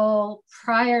 My role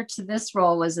prior to this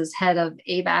role was as head of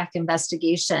ABAC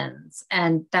investigations.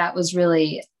 And that was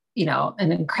really,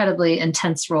 an incredibly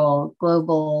intense role,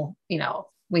 global,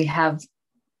 we have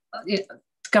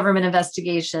government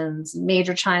investigations,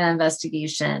 major China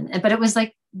investigation. But it was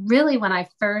like really when I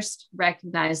first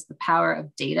recognized the power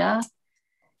of data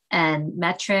and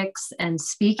metrics and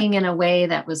speaking in a way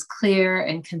that was clear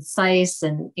and concise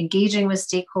and engaging with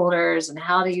stakeholders, and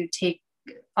how do you take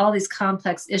all these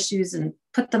complex issues and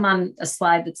put them on a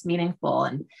slide that's meaningful.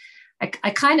 And I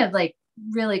kind of like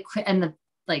really quit, and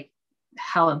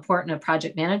how important a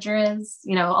project manager is,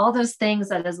 all those things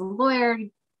that as a lawyer,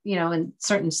 in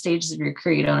certain stages of your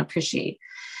career, you don't appreciate.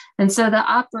 And so the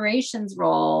operations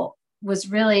role was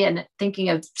really in thinking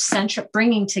of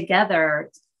bringing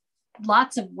together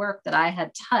lots of work that I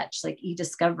had touched, like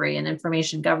e-discovery and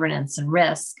information governance and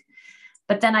risk.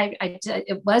 But then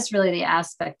it was really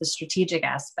the strategic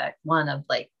aspect, one of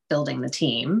like building the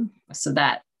team. So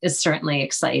that is certainly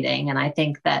exciting. And I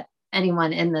think that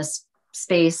anyone in this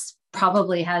space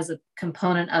probably has a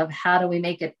component of how do we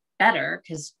make it better,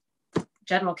 because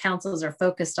general counsels are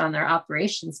focused on their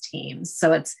operations teams.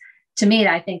 So it's, to me,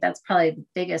 I think that's probably the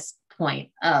biggest point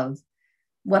of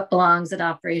what belongs in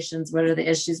operations. What are the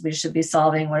issues we should be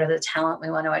solving? What are the talent we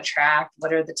want to attract?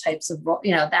 What are the types of,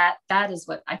 that is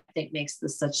what I think makes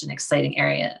this such an exciting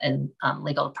area in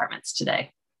legal departments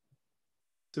today.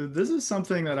 So this is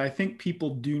something that I think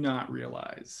people do not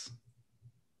realize.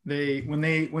 When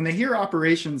they hear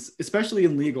operations, especially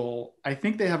in legal, I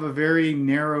think they have a very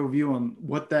narrow view on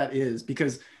what that is,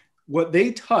 because what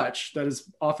they touch that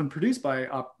is often produced by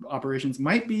operations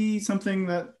might be something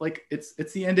that, like, it's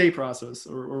the NDA process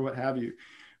or what have you.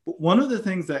 But one of the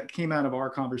things that came out of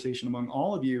our conversation among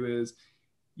all of you is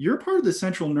you're part of the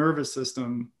central nervous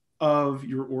system of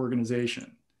your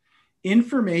organization.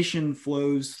 Information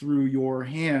flows through your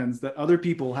hands that other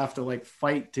people have to like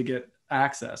fight to get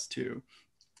access to.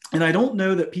 And I don't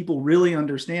know that people really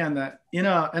understand that in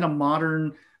a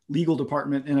modern legal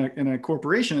department in a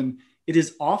corporation, it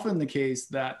is often the case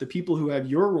that the people who have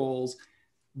your roles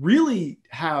really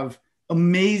have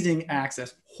amazing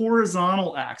access,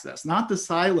 horizontal access, not the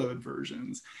siloed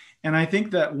versions. And I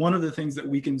think that one of the things that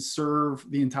we can serve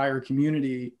the entire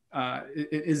community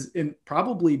is in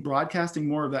probably broadcasting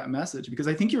more of that message, because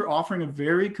I think you're offering a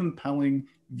very compelling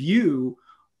view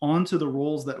onto the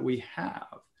roles that we have.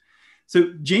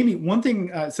 So Jamie, one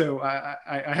thing, I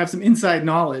have some inside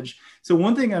knowledge. So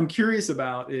one thing I'm curious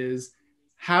about is,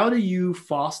 how do you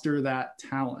foster that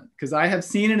talent? Because I have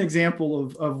seen an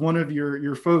example of one of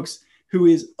your folks who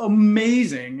is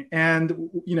amazing. And,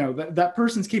 you know, that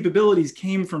person's capabilities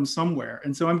came from somewhere.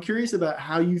 And so I'm curious about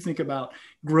how you think about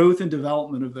growth and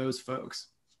development of those folks.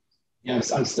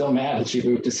 Yes, I'm still mad that she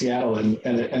moved to Seattle and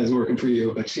is working for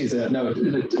you, but she's a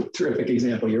terrific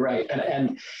example. You're right.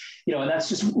 And, you know, and that's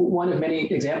just one of many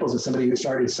examples of somebody who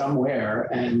started somewhere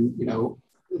and, you know,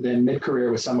 then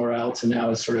mid-career was somewhere else and now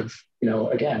is sort of, you know,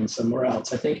 again, somewhere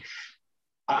else. I think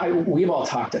we've all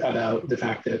talked about the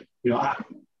fact that, you know,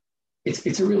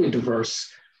 it's a really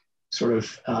diverse sort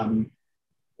of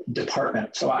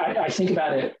department. So I think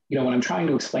about it, you know, when I'm trying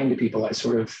to explain to people, I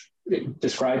sort of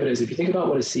describe it as if you think about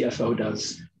what a CFO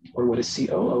does or what a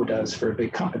COO does for a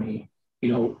big company,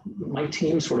 you know, my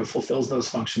team sort of fulfills those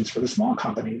functions for the small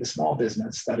company, the small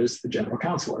business, that is the general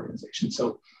counsel organization.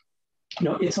 So, you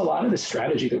know, it's a lot of the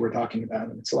strategy that we're talking about,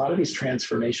 and it's a lot of these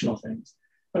transformational things,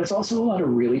 but it's also a lot of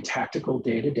really tactical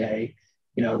day-to-day.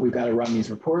 You know, we've got to run these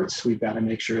reports. We've got to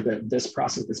make sure that this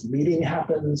process, this meeting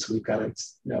happens. We've got to,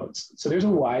 you know, so there's a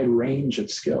wide range of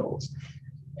skills.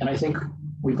 And I think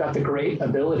we've got the great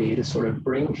ability to sort of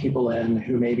bring people in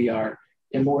who maybe are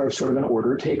in more of sort of an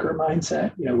order taker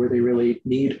mindset, you know, where they really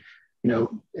need, you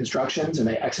know, instructions and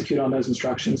they execute on those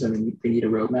instructions and they need a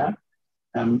roadmap.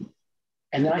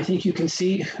 And then I think you can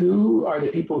see who are the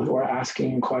people who are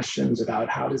asking questions about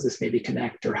how does this maybe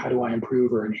connect or how do I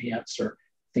improve or enhance or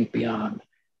think beyond.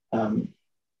 And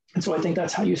so I think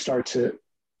that's how you start to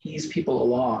ease people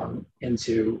along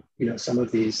into, you know, some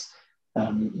of these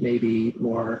maybe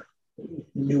more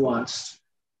nuanced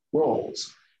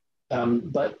roles.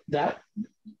 But that,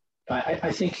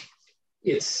 I think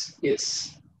it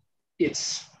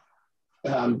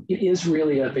is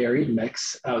really a varied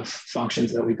mix of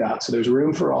functions that we've got. So there's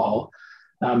room for all,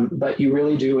 but you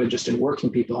really do, just in working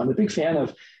people, I'm a big fan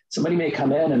of somebody may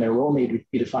come in and their role may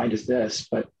be defined as this,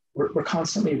 but we're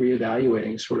constantly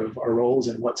reevaluating sort of our roles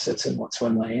and what sits in what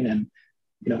swim lane and,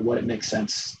 you know, what it makes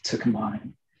sense to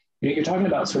combine. You know, you're talking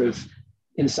about sort of,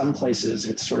 in some places,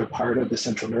 it's sort of part of the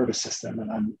central nervous system. And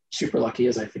I'm super lucky,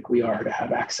 as I think we are, to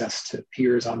have access to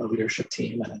peers on the leadership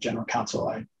team and a general counsel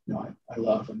I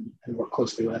love and work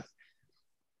closely with.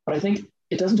 But I think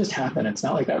it doesn't just happen. It's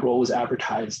not like that role was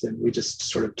advertised and we just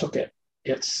sort of took it.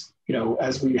 It's, you know,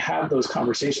 as we have those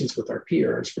conversations with our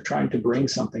peers, we're trying to bring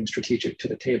something strategic to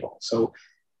the table. So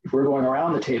if we're going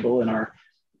around the table and our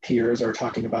peers are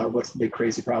talking about what's the big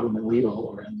crazy problem in legal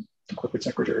or in the corporate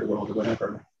secretary world or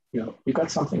whatever, you know, we've got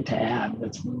something to add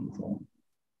that's meaningful.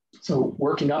 So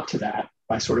working up to that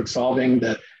by sort of solving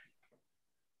the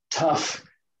tough,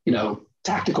 you know,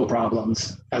 tactical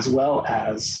problems, as well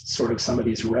as sort of some of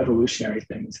these revolutionary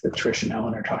things that Trish and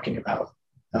Ellen are talking about.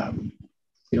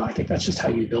 You know, I think that's just how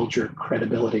you build your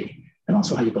credibility and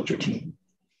also how you build your team.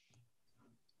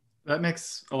 That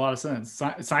makes a lot of sense.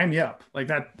 Sign me up like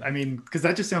that. I mean, because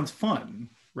that just sounds fun,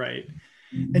 right?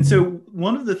 And so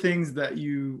one of the things that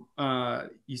you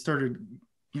started,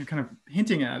 you know, kind of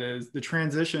hinting at is the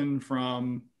transition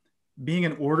from being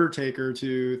an order taker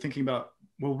to thinking about,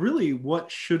 well, really, what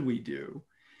should we do?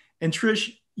 And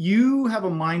Trish, you have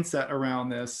a mindset around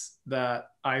this that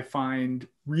I find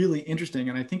really interesting,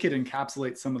 and I think it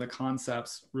encapsulates some of the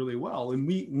concepts really well. And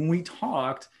when we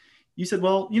talked, you said,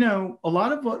 well, you know, a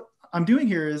lot of what I'm doing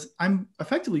here is I'm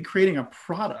effectively creating a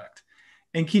product.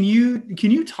 And can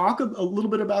you talk a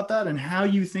little bit about that and how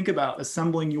you think about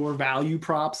assembling your value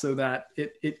prop so that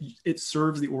it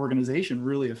serves the organization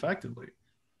really effectively?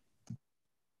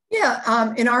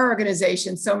 Yeah, in our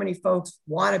organization, so many folks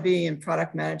want to be in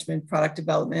product management, product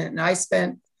development, and I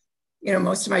spent, you know,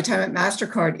 most of my time at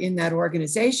Mastercard in that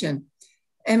organization.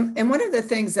 And one of the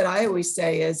things that I always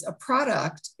say is a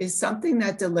product is something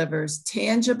that delivers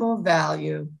tangible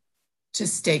value to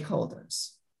stakeholders.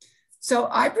 So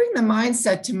I bring the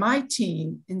mindset to my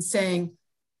team in saying,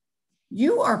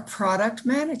 you are product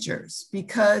managers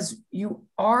because you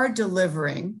are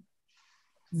delivering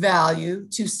value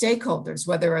to stakeholders,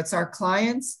 whether it's our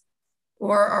clients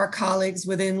or our colleagues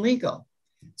within legal.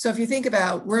 So if you think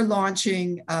about, we're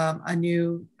launching a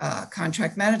new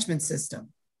contract management system.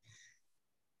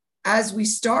 As we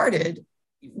started,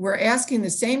 we're asking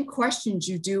the same questions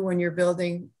you do when you're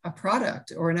building a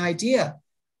product or an idea.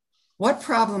 What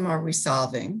problem are we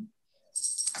solving?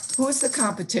 Who's the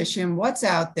competition? What's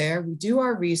out there? We do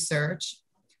our research.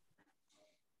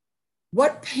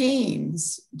 What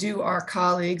pains do our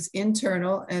colleagues,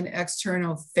 internal and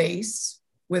external, face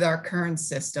with our current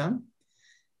system?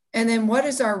 And then what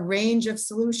is our range of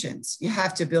solutions? You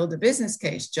have to build a business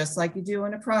case, just like you do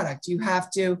in a product. You have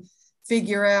to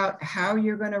figure out how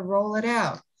you're going to roll it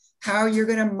out, how you're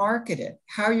going to market it,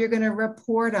 how you're going to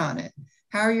report on it,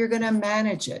 how you're going to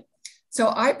manage it.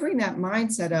 So I bring that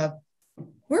mindset of,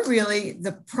 we're really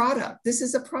the product. This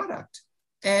is a product.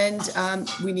 And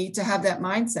we need to have that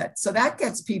mindset. So that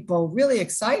gets people really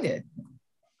excited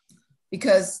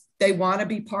because they want to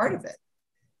be part of it.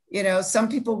 You know, some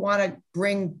people want to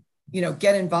bring, you know,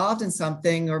 get involved in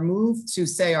something or move to,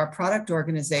 say, our product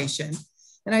organization.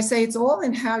 And I say it's all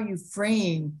in how you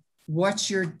frame what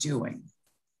you're doing.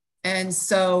 And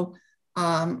so,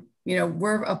 you know,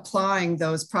 we're applying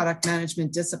those product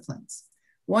management disciplines.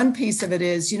 One piece of it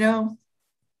is, you know,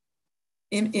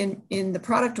 in the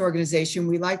product organization,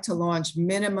 we like to launch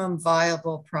minimum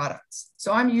viable products.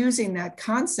 So I'm using that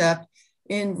concept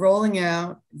in rolling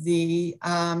out the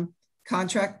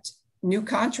new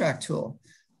contract tool.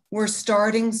 We're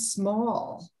starting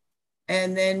small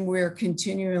and then we're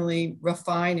continually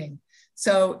refining.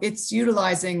 So it's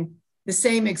utilizing the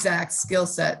same exact skill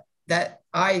set that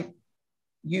I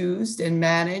used and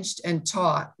managed and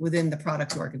taught within the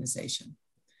product organization.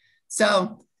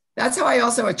 So that's how I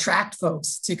also attract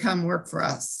folks to come work for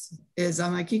us, is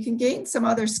I'm like, you can gain some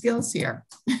other skills here.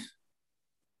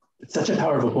 It's such a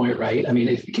powerful point, right? I mean,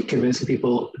 if you keep convincing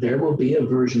people there will be a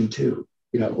version 2,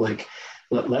 you know, like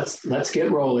let's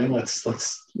get rolling, let's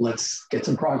get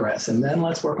some progress, and then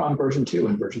let's work on version 2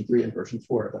 and version 3 and version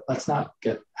 4. But let's not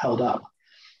get held up,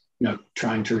 you know,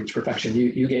 trying to reach perfection.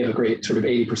 You gave a great sort of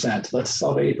 80%. Let's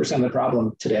solve 80% of the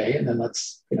problem today, and then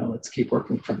let's keep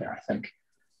working from there, I think.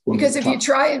 Because if you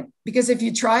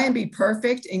try and be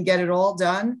perfect and get it all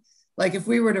done, like if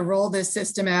we were to roll this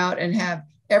system out and have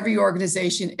every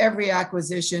organization, every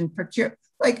acquisition procure,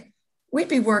 like we'd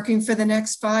be working for the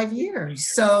next 5 years.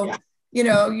 So, you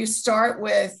know, you start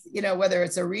with, you know, whether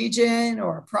it's a region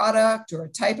or a product or a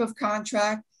type of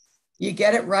contract, you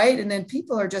get it right. And then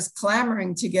people are just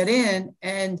clamoring to get in,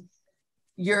 and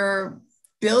you're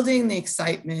building the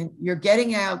excitement, you're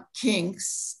getting out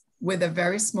kinks with a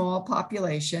very small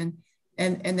population,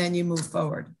 and then you move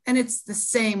forward. And it's the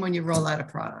same when you roll out a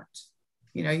product.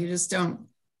 You know, you just don't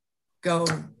go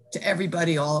to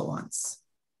everybody all at once.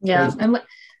 Yeah. And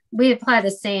we apply the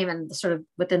same and sort of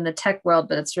within the tech world,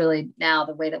 but it's really now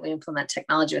the way that we implement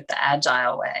technology with the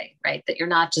agile way, right? That you're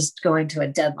not just going to a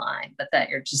deadline, but that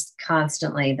you're just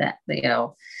constantly you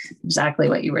know, exactly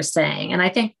what you were saying. And I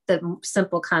think the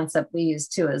simple concept we use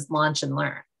too is launch and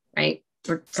learn, right?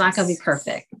 It's not going to be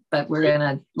perfect, but we're going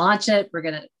to launch it.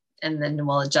 And then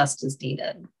we'll adjust as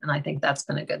needed. And I think that's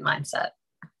been a good mindset.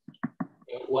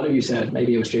 One of you said,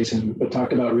 maybe it was Jason, but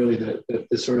talked about really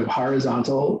the sort of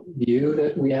horizontal view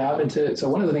that we have into. So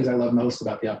one of the things I love most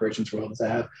about the operations world is I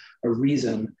have a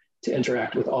reason to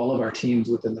interact with all of our teams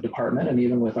within the department and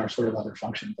even with our sort of other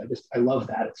functions. I love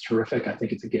that. It's terrific. I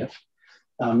think it's a gift.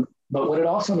 But what it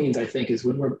also means, I think, is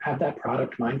when we have that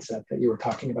product mindset that you were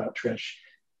talking about, Trish.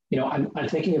 You know, I'm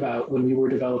thinking about when we were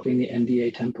developing the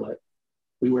NDA template,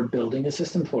 we were building a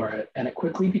system for it, and it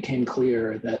quickly became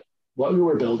clear that what we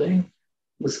were building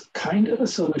was kind of a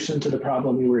solution to the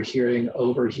problem we were hearing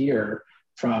over here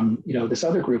from, you know, this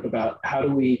other group about how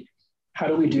do we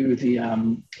do the,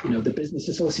 you know, the business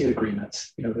associate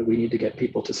agreements, you know, that we need to get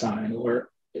people to sign,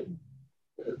 or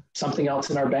something else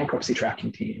in our bankruptcy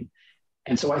tracking team.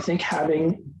 And so I think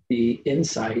having the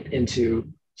insight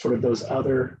into sort of those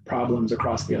other problems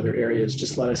across the other areas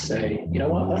just let us say, you know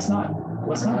what, let's not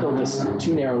build this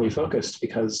too narrowly focused,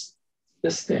 because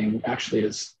this thing actually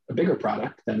is a bigger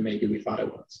product than maybe we thought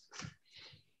it was.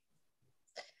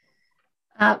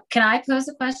 Can I pose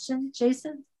a question,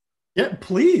 Jason? Yeah,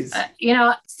 please. You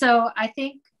know, so I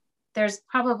think there's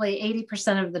probably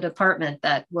 80% of the department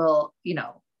that will, you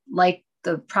know, like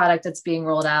the product that's being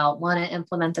rolled out, want to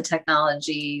implement the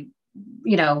technology,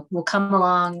 you know, will come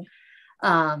along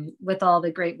with all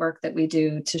the great work that we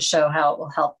do to show how it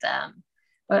will help them.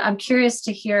 But I'm curious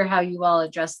to hear how you all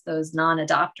address those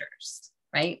non-adopters,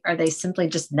 right? Are they simply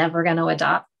just never going to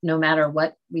adopt no matter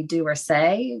what we do or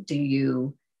say? Do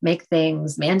you make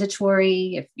things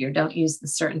mandatory if you don't use the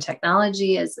certain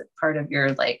technology as part of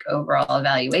your like overall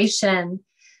evaluation?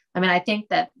 I mean, I think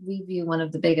that we view one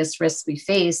of the biggest risks we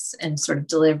face in sort of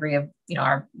delivery of, you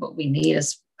know, what we need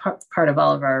as part of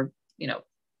all of our, you know,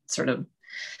 sort of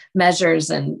measures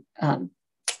and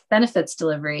benefits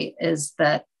delivery is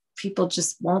that people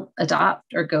just won't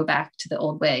adopt or go back to the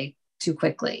old way too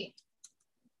quickly.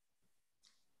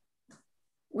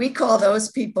 We call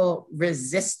those people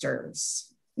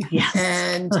resistors. Yes.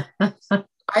 And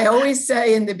I always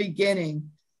say in the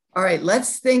beginning, all right,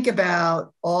 let's think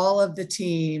about all of the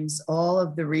teams, all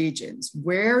of the regions.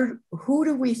 Who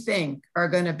do we think are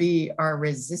going to be our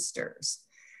resistors?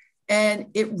 And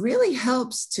it really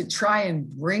helps to try and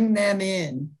bring them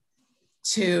in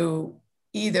to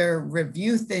either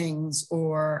review things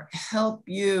or help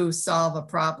you solve a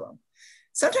problem.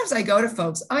 sometimes I go to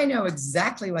folks, I know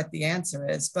exactly what the answer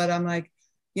is, but I'm like,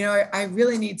 I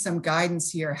really need some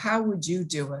guidance here. How would you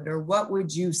do it? Or what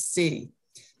would you see?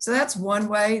 So that's one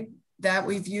way that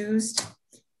we've used.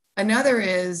 Another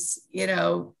is,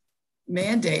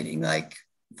 mandating, like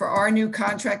for our new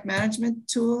contract management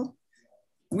tool,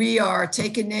 we are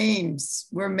taking names,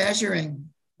 we're measuring,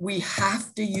 we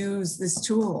have to use this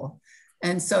tool.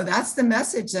 And so that's the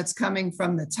message that's coming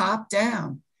from the top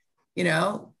down.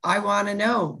 I want to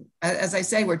know, as I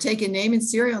say, we're taking name and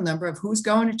serial number of who's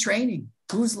going to training,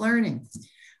 who's learning.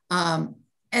 And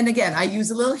again, I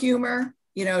use a little humor,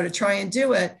 to try and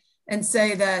do it and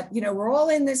say that, we're all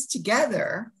in this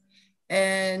together.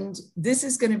 And this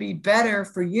is going to be better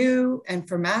for you and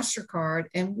for Mastercard.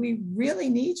 And we really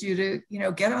need you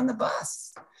to, get on the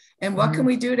bus. And what can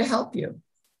we do to help you?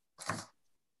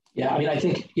 Yeah, I mean, I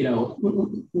think,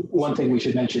 one thing we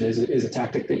should mention is a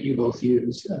tactic that you both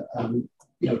use.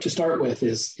 To start with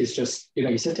is just,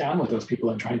 you sit down with those people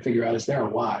and try and figure out, is there a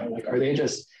why? Like, are they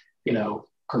just,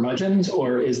 curmudgeons,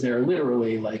 or is there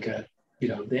literally like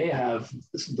they have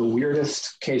the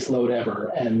weirdest caseload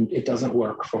ever, and it doesn't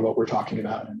work for what we're talking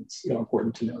about. And it's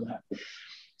important to know that.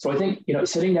 So I think,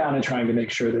 sitting down and trying to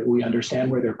make sure that we understand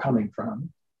where they're coming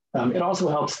from. It also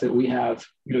helps that we have,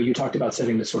 you talked about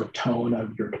setting the sort of tone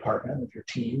of your department, of your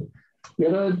team. We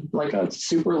have a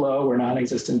super low or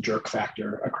non-existent jerk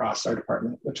factor across our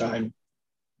department, which I'm,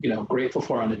 grateful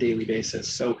for on a daily basis.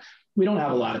 So we don't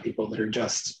have a lot of people that are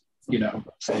just,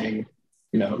 saying,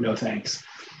 no thanks.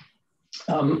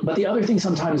 But the other thing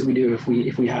sometimes we do if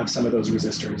we have some of those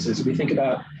resistors is we think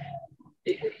about,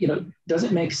 does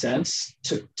it make sense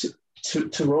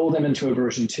to roll them into a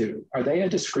version 2? Are they a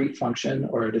discrete function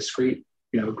or a discrete,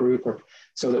 group, or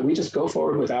so that we just go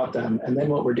forward without them? And then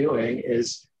what we're doing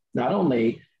is not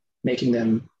only making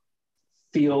them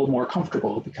feel more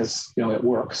comfortable because it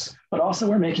works, but also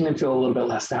we're making them feel a little bit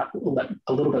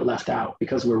left out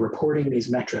because we're reporting these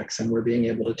metrics and we're being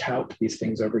able to tout these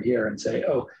things over here and say,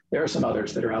 oh, there are some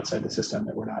others that are outside the system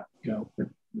that we're not,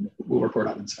 we'll report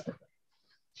on them separately.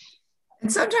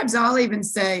 And sometimes I'll even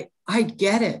say, I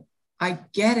get it. I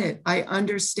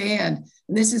understand.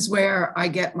 And this is where I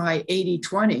get my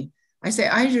 80-20. I say,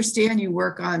 I understand you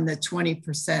work on the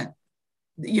 20%.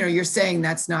 You're saying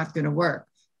that's not going to work.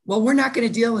 Well, we're not going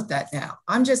to deal with that now.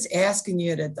 I'm just asking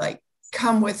you to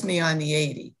come with me on the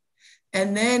 80,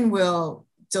 and then we'll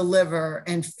deliver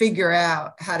and figure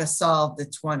out how to solve the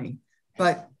 20.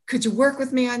 But could you work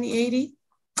with me on the 80?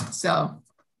 So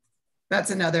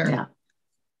that's another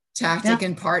tactic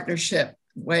and partnership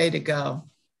way to go.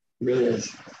 It really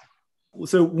is.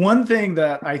 So one thing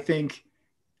that I think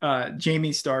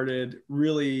Jamie started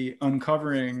really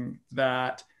uncovering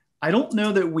that I don't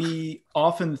know that we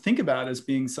often think about as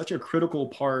being such a critical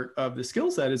part of the skill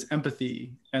set is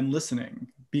empathy and listening,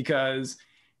 because,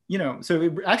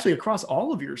 actually across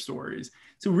all of your stories.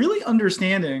 So really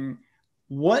understanding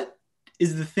what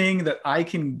is the thing that I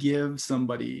can give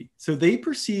somebody so they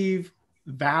perceive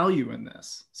value in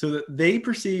this, so that they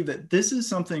perceive that this is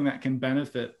something that can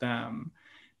benefit them.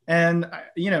 And,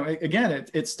 again,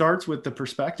 it starts with the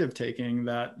perspective taking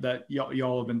that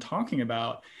y'all have been talking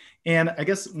about. And I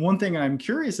guess one thing I'm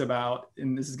curious about,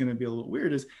 and this is going to be a little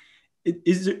weird, do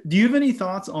you have any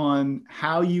thoughts on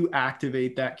how you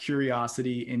activate that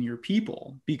curiosity in your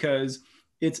people? Because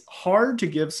it's hard to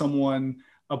give someone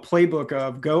a playbook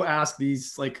of go ask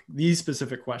these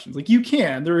specific questions. Like you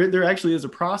can, there actually is a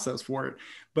process for it.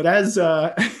 But as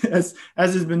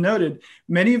has been noted,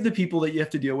 many of the people that you have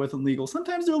to deal with in legal,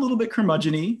 sometimes they're a little bit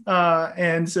curmudgeon-y,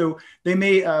 and so they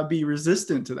may be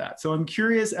resistant to that. So I'm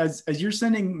curious, as you're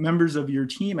sending members of your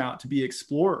team out to be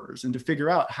explorers and to figure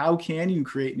out how can you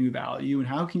create new value and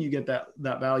how can you get that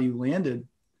value landed,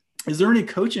 is there any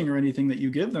coaching or anything that you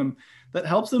give them that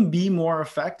helps them be more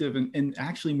effective in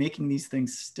actually making these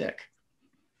things stick?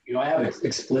 I have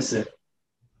explicit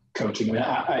coaching. I mean,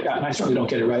 I certainly don't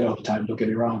get it right all the time. Don't get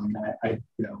me wrong. I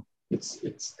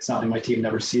it's not like my team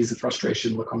never sees the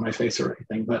frustration look on my face or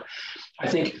anything. But I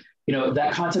think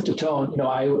that concept of tone.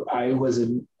 I was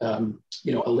in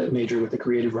a lit major with a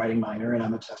creative writing minor, and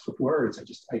I'm obsessed with words.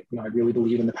 I really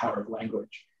believe in the power of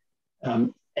language,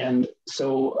 and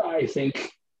so I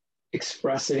think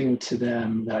expressing to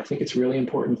them that I think it's really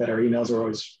important that our emails are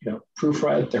always,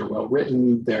 proofread, they're well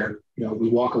written, we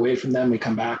walk away from them, we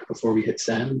come back before we hit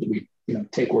send, we,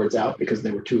 take words out because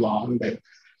they were too long, they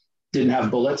didn't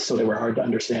have bullets, so they were hard to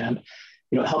understand.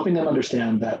 Helping them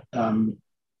understand that, the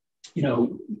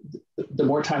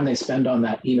more time they spend on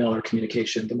that email or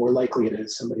communication, the more likely it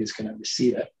is somebody's going to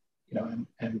receive it,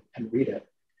 and read it.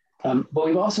 But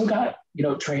we've also got,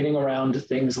 training around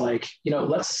things like,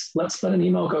 let's let an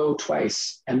email go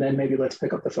twice, and then maybe let's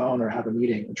pick up the phone or have a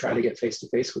meeting and try to get face to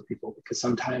face with people, because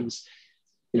sometimes,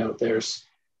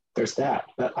 there's that.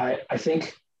 But I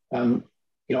think, I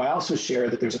also share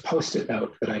that there's a Post-it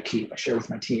note that I share with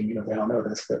my team. They all know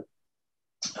this, that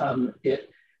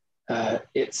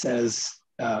it says,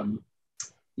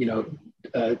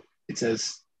 it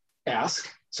says ask.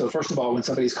 So first of all, when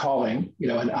somebody's calling,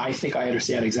 and I think I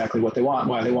understand exactly what they want,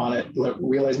 why they want it,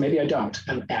 realize maybe I don't,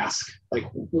 and ask, like,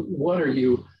 what are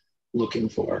you looking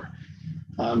for?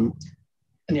 And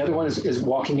the other one is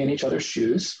walking in each other's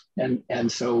shoes. And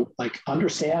so, like,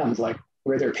 understand, like,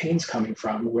 where their pain's coming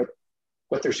from, what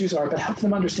their shoes are, but help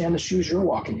them understand the shoes you're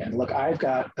walking in. Look, I've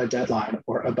got a deadline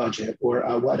or a budget or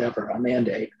a whatever, a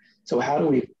mandate. So how do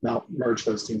we merge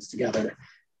those things together?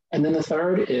 And then the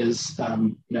third is,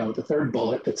 the third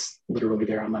bullet that's literally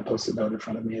there on my Post-it note in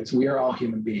front of me is, we are all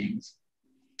human beings.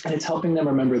 And it's helping them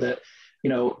remember that,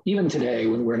 even today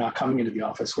when we're not coming into the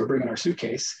office, we're bringing our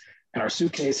suitcase, and our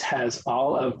suitcase has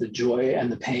all of the joy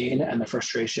and the pain and the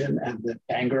frustration and the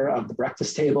anger of the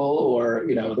breakfast table, or,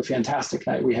 the fantastic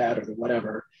night we had, or the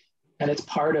whatever. And it's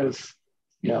part of,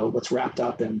 what's wrapped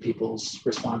up in people's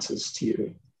responses to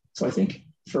you. So I think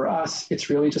for us, it's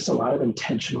really just a lot of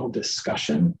intentional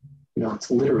discussion.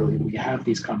 It's literally, we have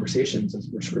these conversations as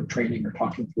we're sort of training or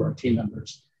talking through our team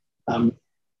members. And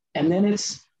then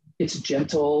it's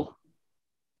gentle.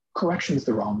 Correction is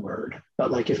the wrong word,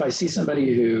 but like, if I see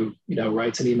somebody who,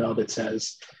 writes an email that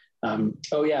says,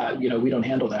 oh yeah, we don't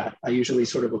handle that, I usually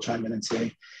sort of will chime in and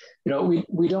say,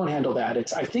 we don't handle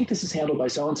that. I think this is handled by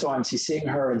so-and-so. I'm seeing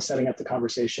her and setting up the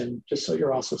conversation, just so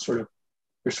you're also sort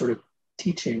of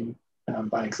teaching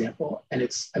by example. And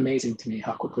it's amazing to me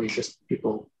how quickly just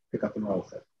people pick up and roll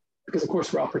with it. Because of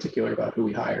course, we're all particular about who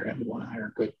we hire, and we want to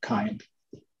hire good, kind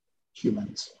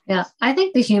humans. Yeah, I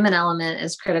think the human element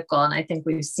is critical. And I think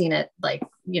we've seen it, like,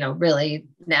 really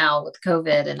now with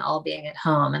COVID and all being at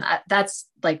home. And that's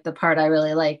like the part I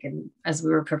really like. And as we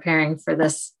were preparing for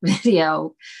this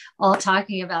video, all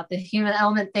talking about the human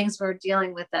element, things we're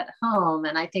dealing with at home.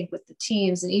 And I think with the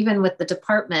teams and even with the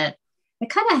department, it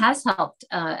kind of has helped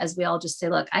as we all just say,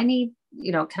 look, I need,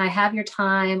 can I have your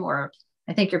time? Or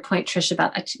I think your point, Trish,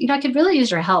 about, I could really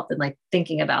use your help in like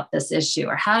thinking about this issue,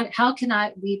 or how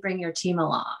can we bring your team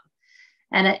along?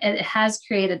 And it has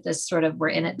created this sort of, we're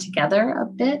in it together a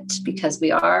bit, because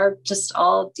we are just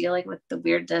all dealing with the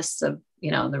weirdness of,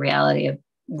 the reality of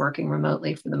working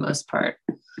remotely for the most part.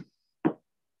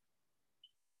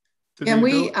 And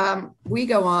we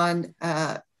go on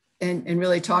and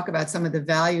really talk about some of the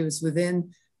values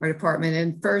within our department.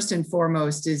 And first and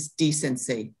foremost is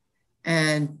decency,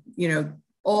 and,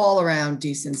 all around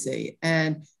decency,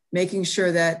 and making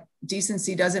sure that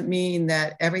decency doesn't mean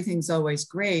that everything's always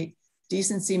great.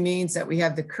 Decency means that we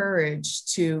have the courage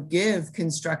to give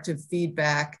constructive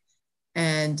feedback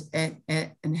and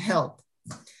help.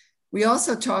 We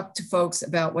also talk to folks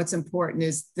about what's important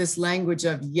is this language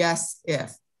of yes,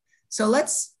 if. So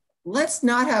let's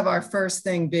not have our first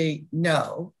thing be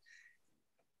no.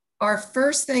 Our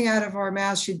first thing out of our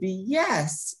mouth should be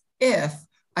yes, if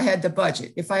I had the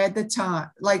budget, if I had the time,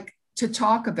 like, to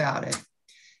talk about it.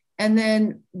 And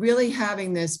then really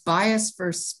having this bias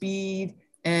for speed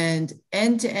and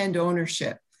end-to-end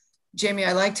ownership. Jamie,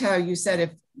 I liked how you said,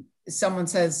 if someone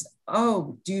says,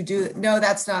 oh, do you do it? No,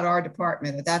 that's not our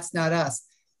department, or that's not us.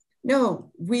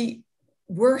 No,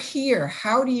 we're here.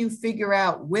 How do you figure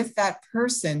out with that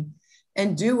person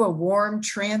and do a warm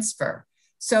transfer?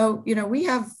 So, we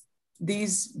have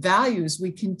these values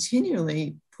we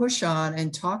continually push on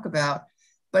and talk about,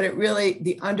 but it really,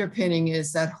 the underpinning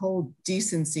is that whole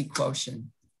decency quotient.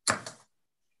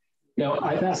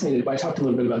 I'm fascinated. I talked a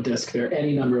little bit about DISC. There are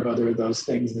any number of other of those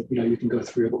things that, you can go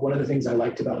through. But one of the things I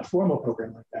liked about a formal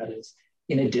program like that is,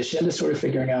 in addition to sort of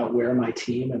figuring out where my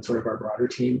team and sort of our broader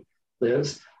team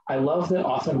lives, I love that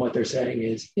often what they're saying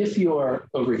is, if you're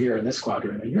over here in this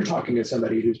quadrant and you're talking to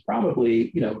somebody who's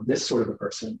probably, this sort of a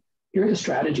person, here are the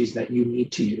strategies that you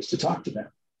need to use to talk to them.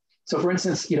 So for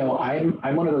instance,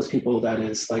 I'm one of those people that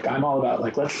is like, I'm all about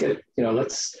like, let's get,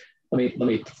 let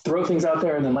me throw things out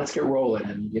there and then let's get rolling,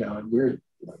 and, and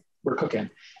we're cooking.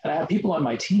 And I have people on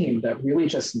my team that really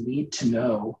just need to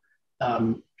know,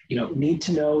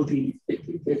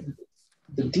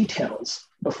 the details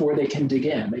before they can dig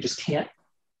in. They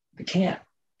can't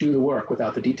do the work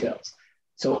without the details.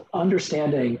 So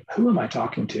understanding who am I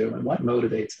talking to and what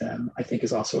motivates them, I think,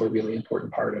 is also a really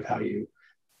important part of how you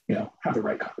have the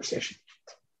right conversation.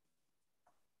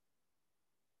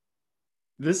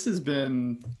 This has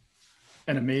been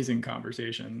an amazing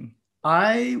conversation.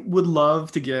 I would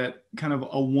love to get kind of a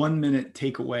 1-minute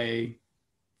takeaway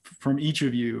from each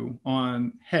of you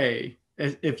on, hey,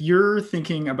 if you're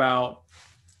thinking about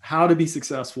how to be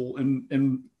successful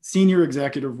in senior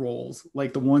executive roles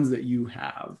like the ones that you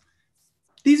have,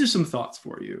 these are some thoughts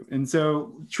for you. And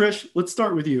so, Trish, let's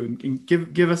start with you and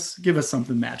give us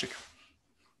something magic.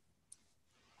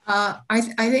 I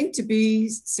think to be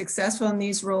successful in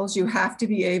these roles, you have to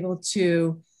be able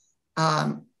to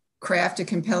craft a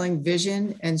compelling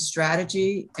vision and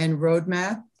strategy and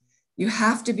roadmap. You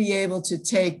have to be able to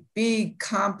take big,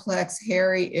 complex,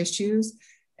 hairy issues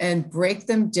and break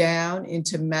them down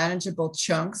into manageable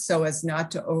chunks so as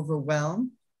not to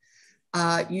overwhelm.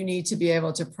 You need to be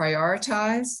able to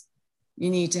prioritize. You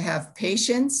need to have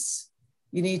patience.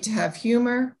 You need to have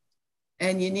humor.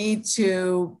 And you need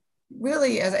to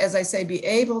really, as I say, be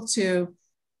able to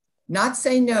not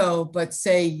say no, but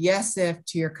say yes if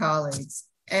to your colleagues,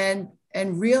 and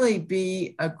really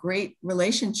be a great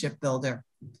relationship builder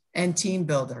and team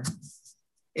builder.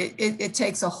 It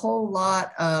takes a whole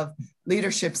lot of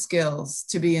leadership skills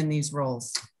to be in these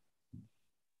roles.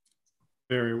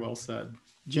 Very well said.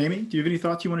 Jamie, do you have any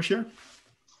thoughts you want to share?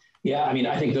 Yeah, I mean,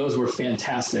 I think those were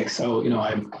fantastic. So,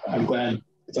 I'm glad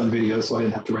it's on video, so I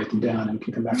didn't have to write them down and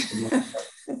can come back to them.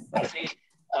 I think,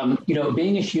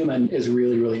 being a human is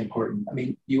really, really important. I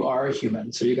mean, you are a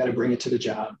human, so you got to bring it to the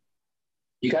job.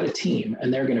 You got a team,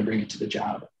 and they're going to bring it to the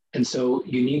job. And so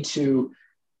you need to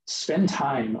spend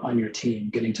time on your team,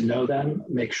 getting to know them,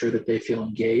 make sure that they feel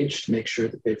engaged, make sure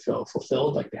that they feel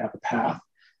fulfilled, like they have a path.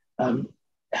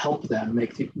 Help them,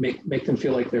 make them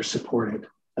feel like they're supported,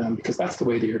 because that's the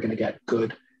way that you're going to get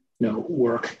good,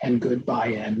 work and good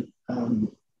buy-in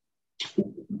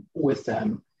with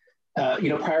them.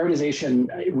 Prioritization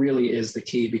really is the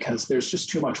key, because there's just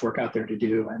too much work out there to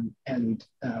do, and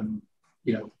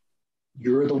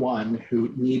you're the one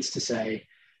who needs to say,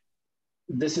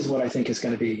 this is what I think is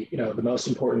going to be, the most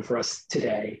important for us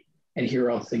today, and here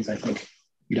are all the things I think,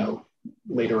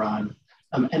 later on.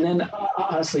 And then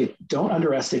honestly, don't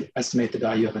underestimate the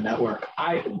value of a network.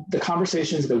 The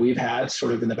conversations that we've had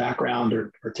sort of in the background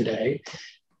or today,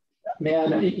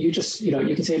 man, you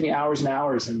can save me hours and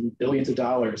hours and billions of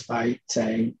dollars by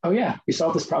saying, oh yeah, we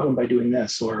solved this problem by doing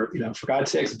this, or, for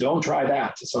God's sakes, don't try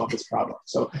that to solve this problem.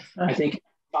 So I think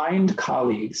find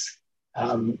colleagues,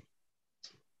 and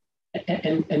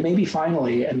maybe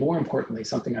finally, and more importantly,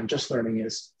 something I'm just learning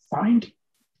is find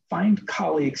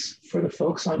colleagues for the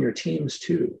folks on your teams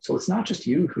too. So it's not just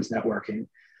you who's networking,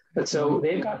 but so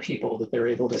they've got people that they're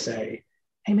able to say,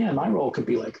 hey man, my role could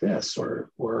be like this,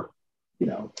 or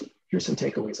here's some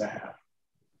takeaways I have.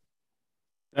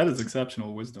 That is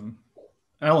exceptional wisdom.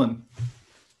 Ellen.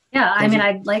 Yeah, I mean,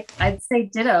 I'd say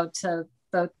ditto to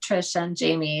both Trish and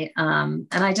Jamie. And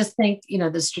I just think,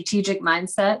 the strategic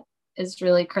mindset is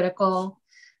really critical.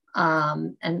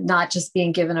 And not just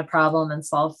being given a problem and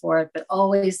solve for it, but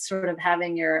always sort of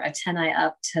having your antennae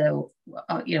up to,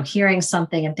 hearing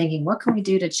something and thinking, what can we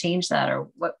do to change that? Or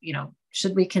what,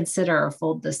 should we consider or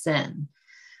fold this in?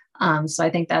 So I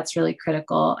think that's really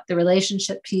critical. The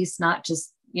relationship piece, not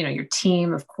just, your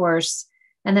team, of course,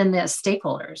 and then the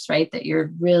stakeholders, right? That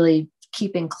you're really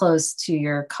keeping close to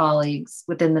your colleagues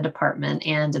within the department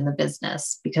and in the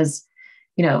business, because,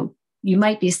 you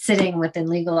might be sitting within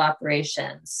legal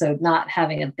operations, so not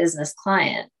having a business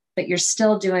client, but you're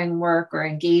still doing work or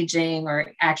engaging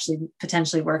or actually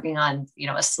potentially working on,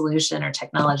 a solution or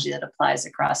technology that applies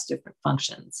across different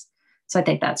functions. So I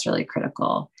think that's really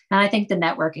critical. And I think the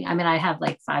networking, I mean, I have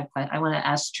like 5 questions. I want to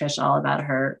ask Trish all about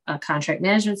her contract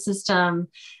management system,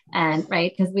 and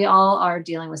right, because we all are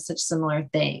dealing with such similar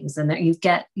things. And that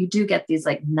you do get these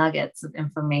like nuggets of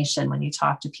information when you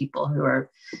talk to people who are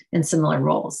in similar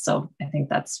roles. So I think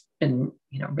that's been,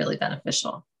 really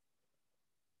beneficial.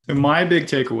 So my big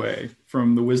takeaway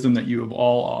from the wisdom that you have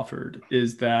all offered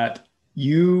is that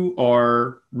you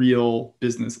are real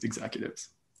business executives,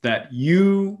 that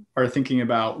you are thinking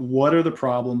about what are the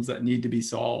problems that need to be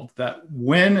solved, that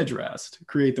when addressed,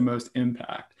 create the most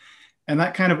impact. And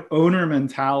that kind of owner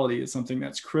mentality is something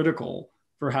that's critical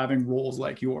for having roles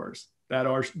like yours that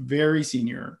are very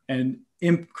senior and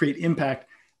create impact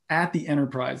at the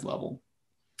enterprise level.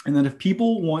 And then if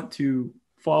people want to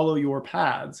follow your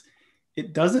paths,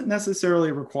 it doesn't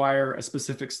necessarily require a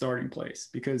specific starting place,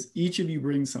 because each of you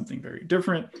brings something very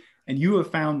different. And you have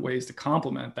found ways to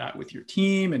complement that with your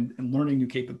team and learning new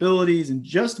capabilities and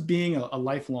just being a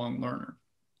lifelong learner.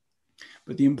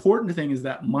 But the important thing is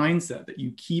that mindset that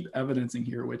you keep evidencing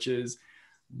here, which is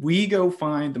we go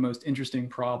find the most interesting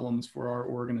problems for our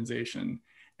organization,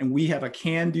 and we have a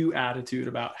can-do attitude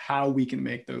about how we can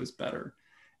make those better.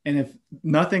 And if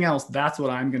nothing else, that's what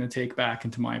I'm going to take back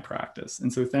into my practice.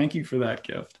 And so thank you for that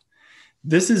gift.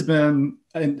 This has been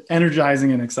an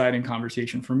energizing and exciting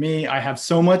conversation for me. I have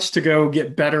so much to go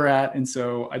get better at. And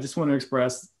so I just want to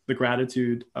express the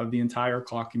gratitude of the entire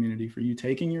CLOC community for you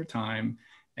taking your time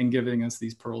and giving us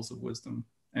these pearls of wisdom.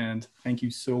 And thank you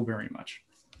so very much.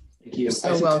 Thank you. You're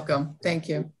so welcome. Thank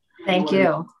you. Thank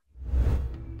you.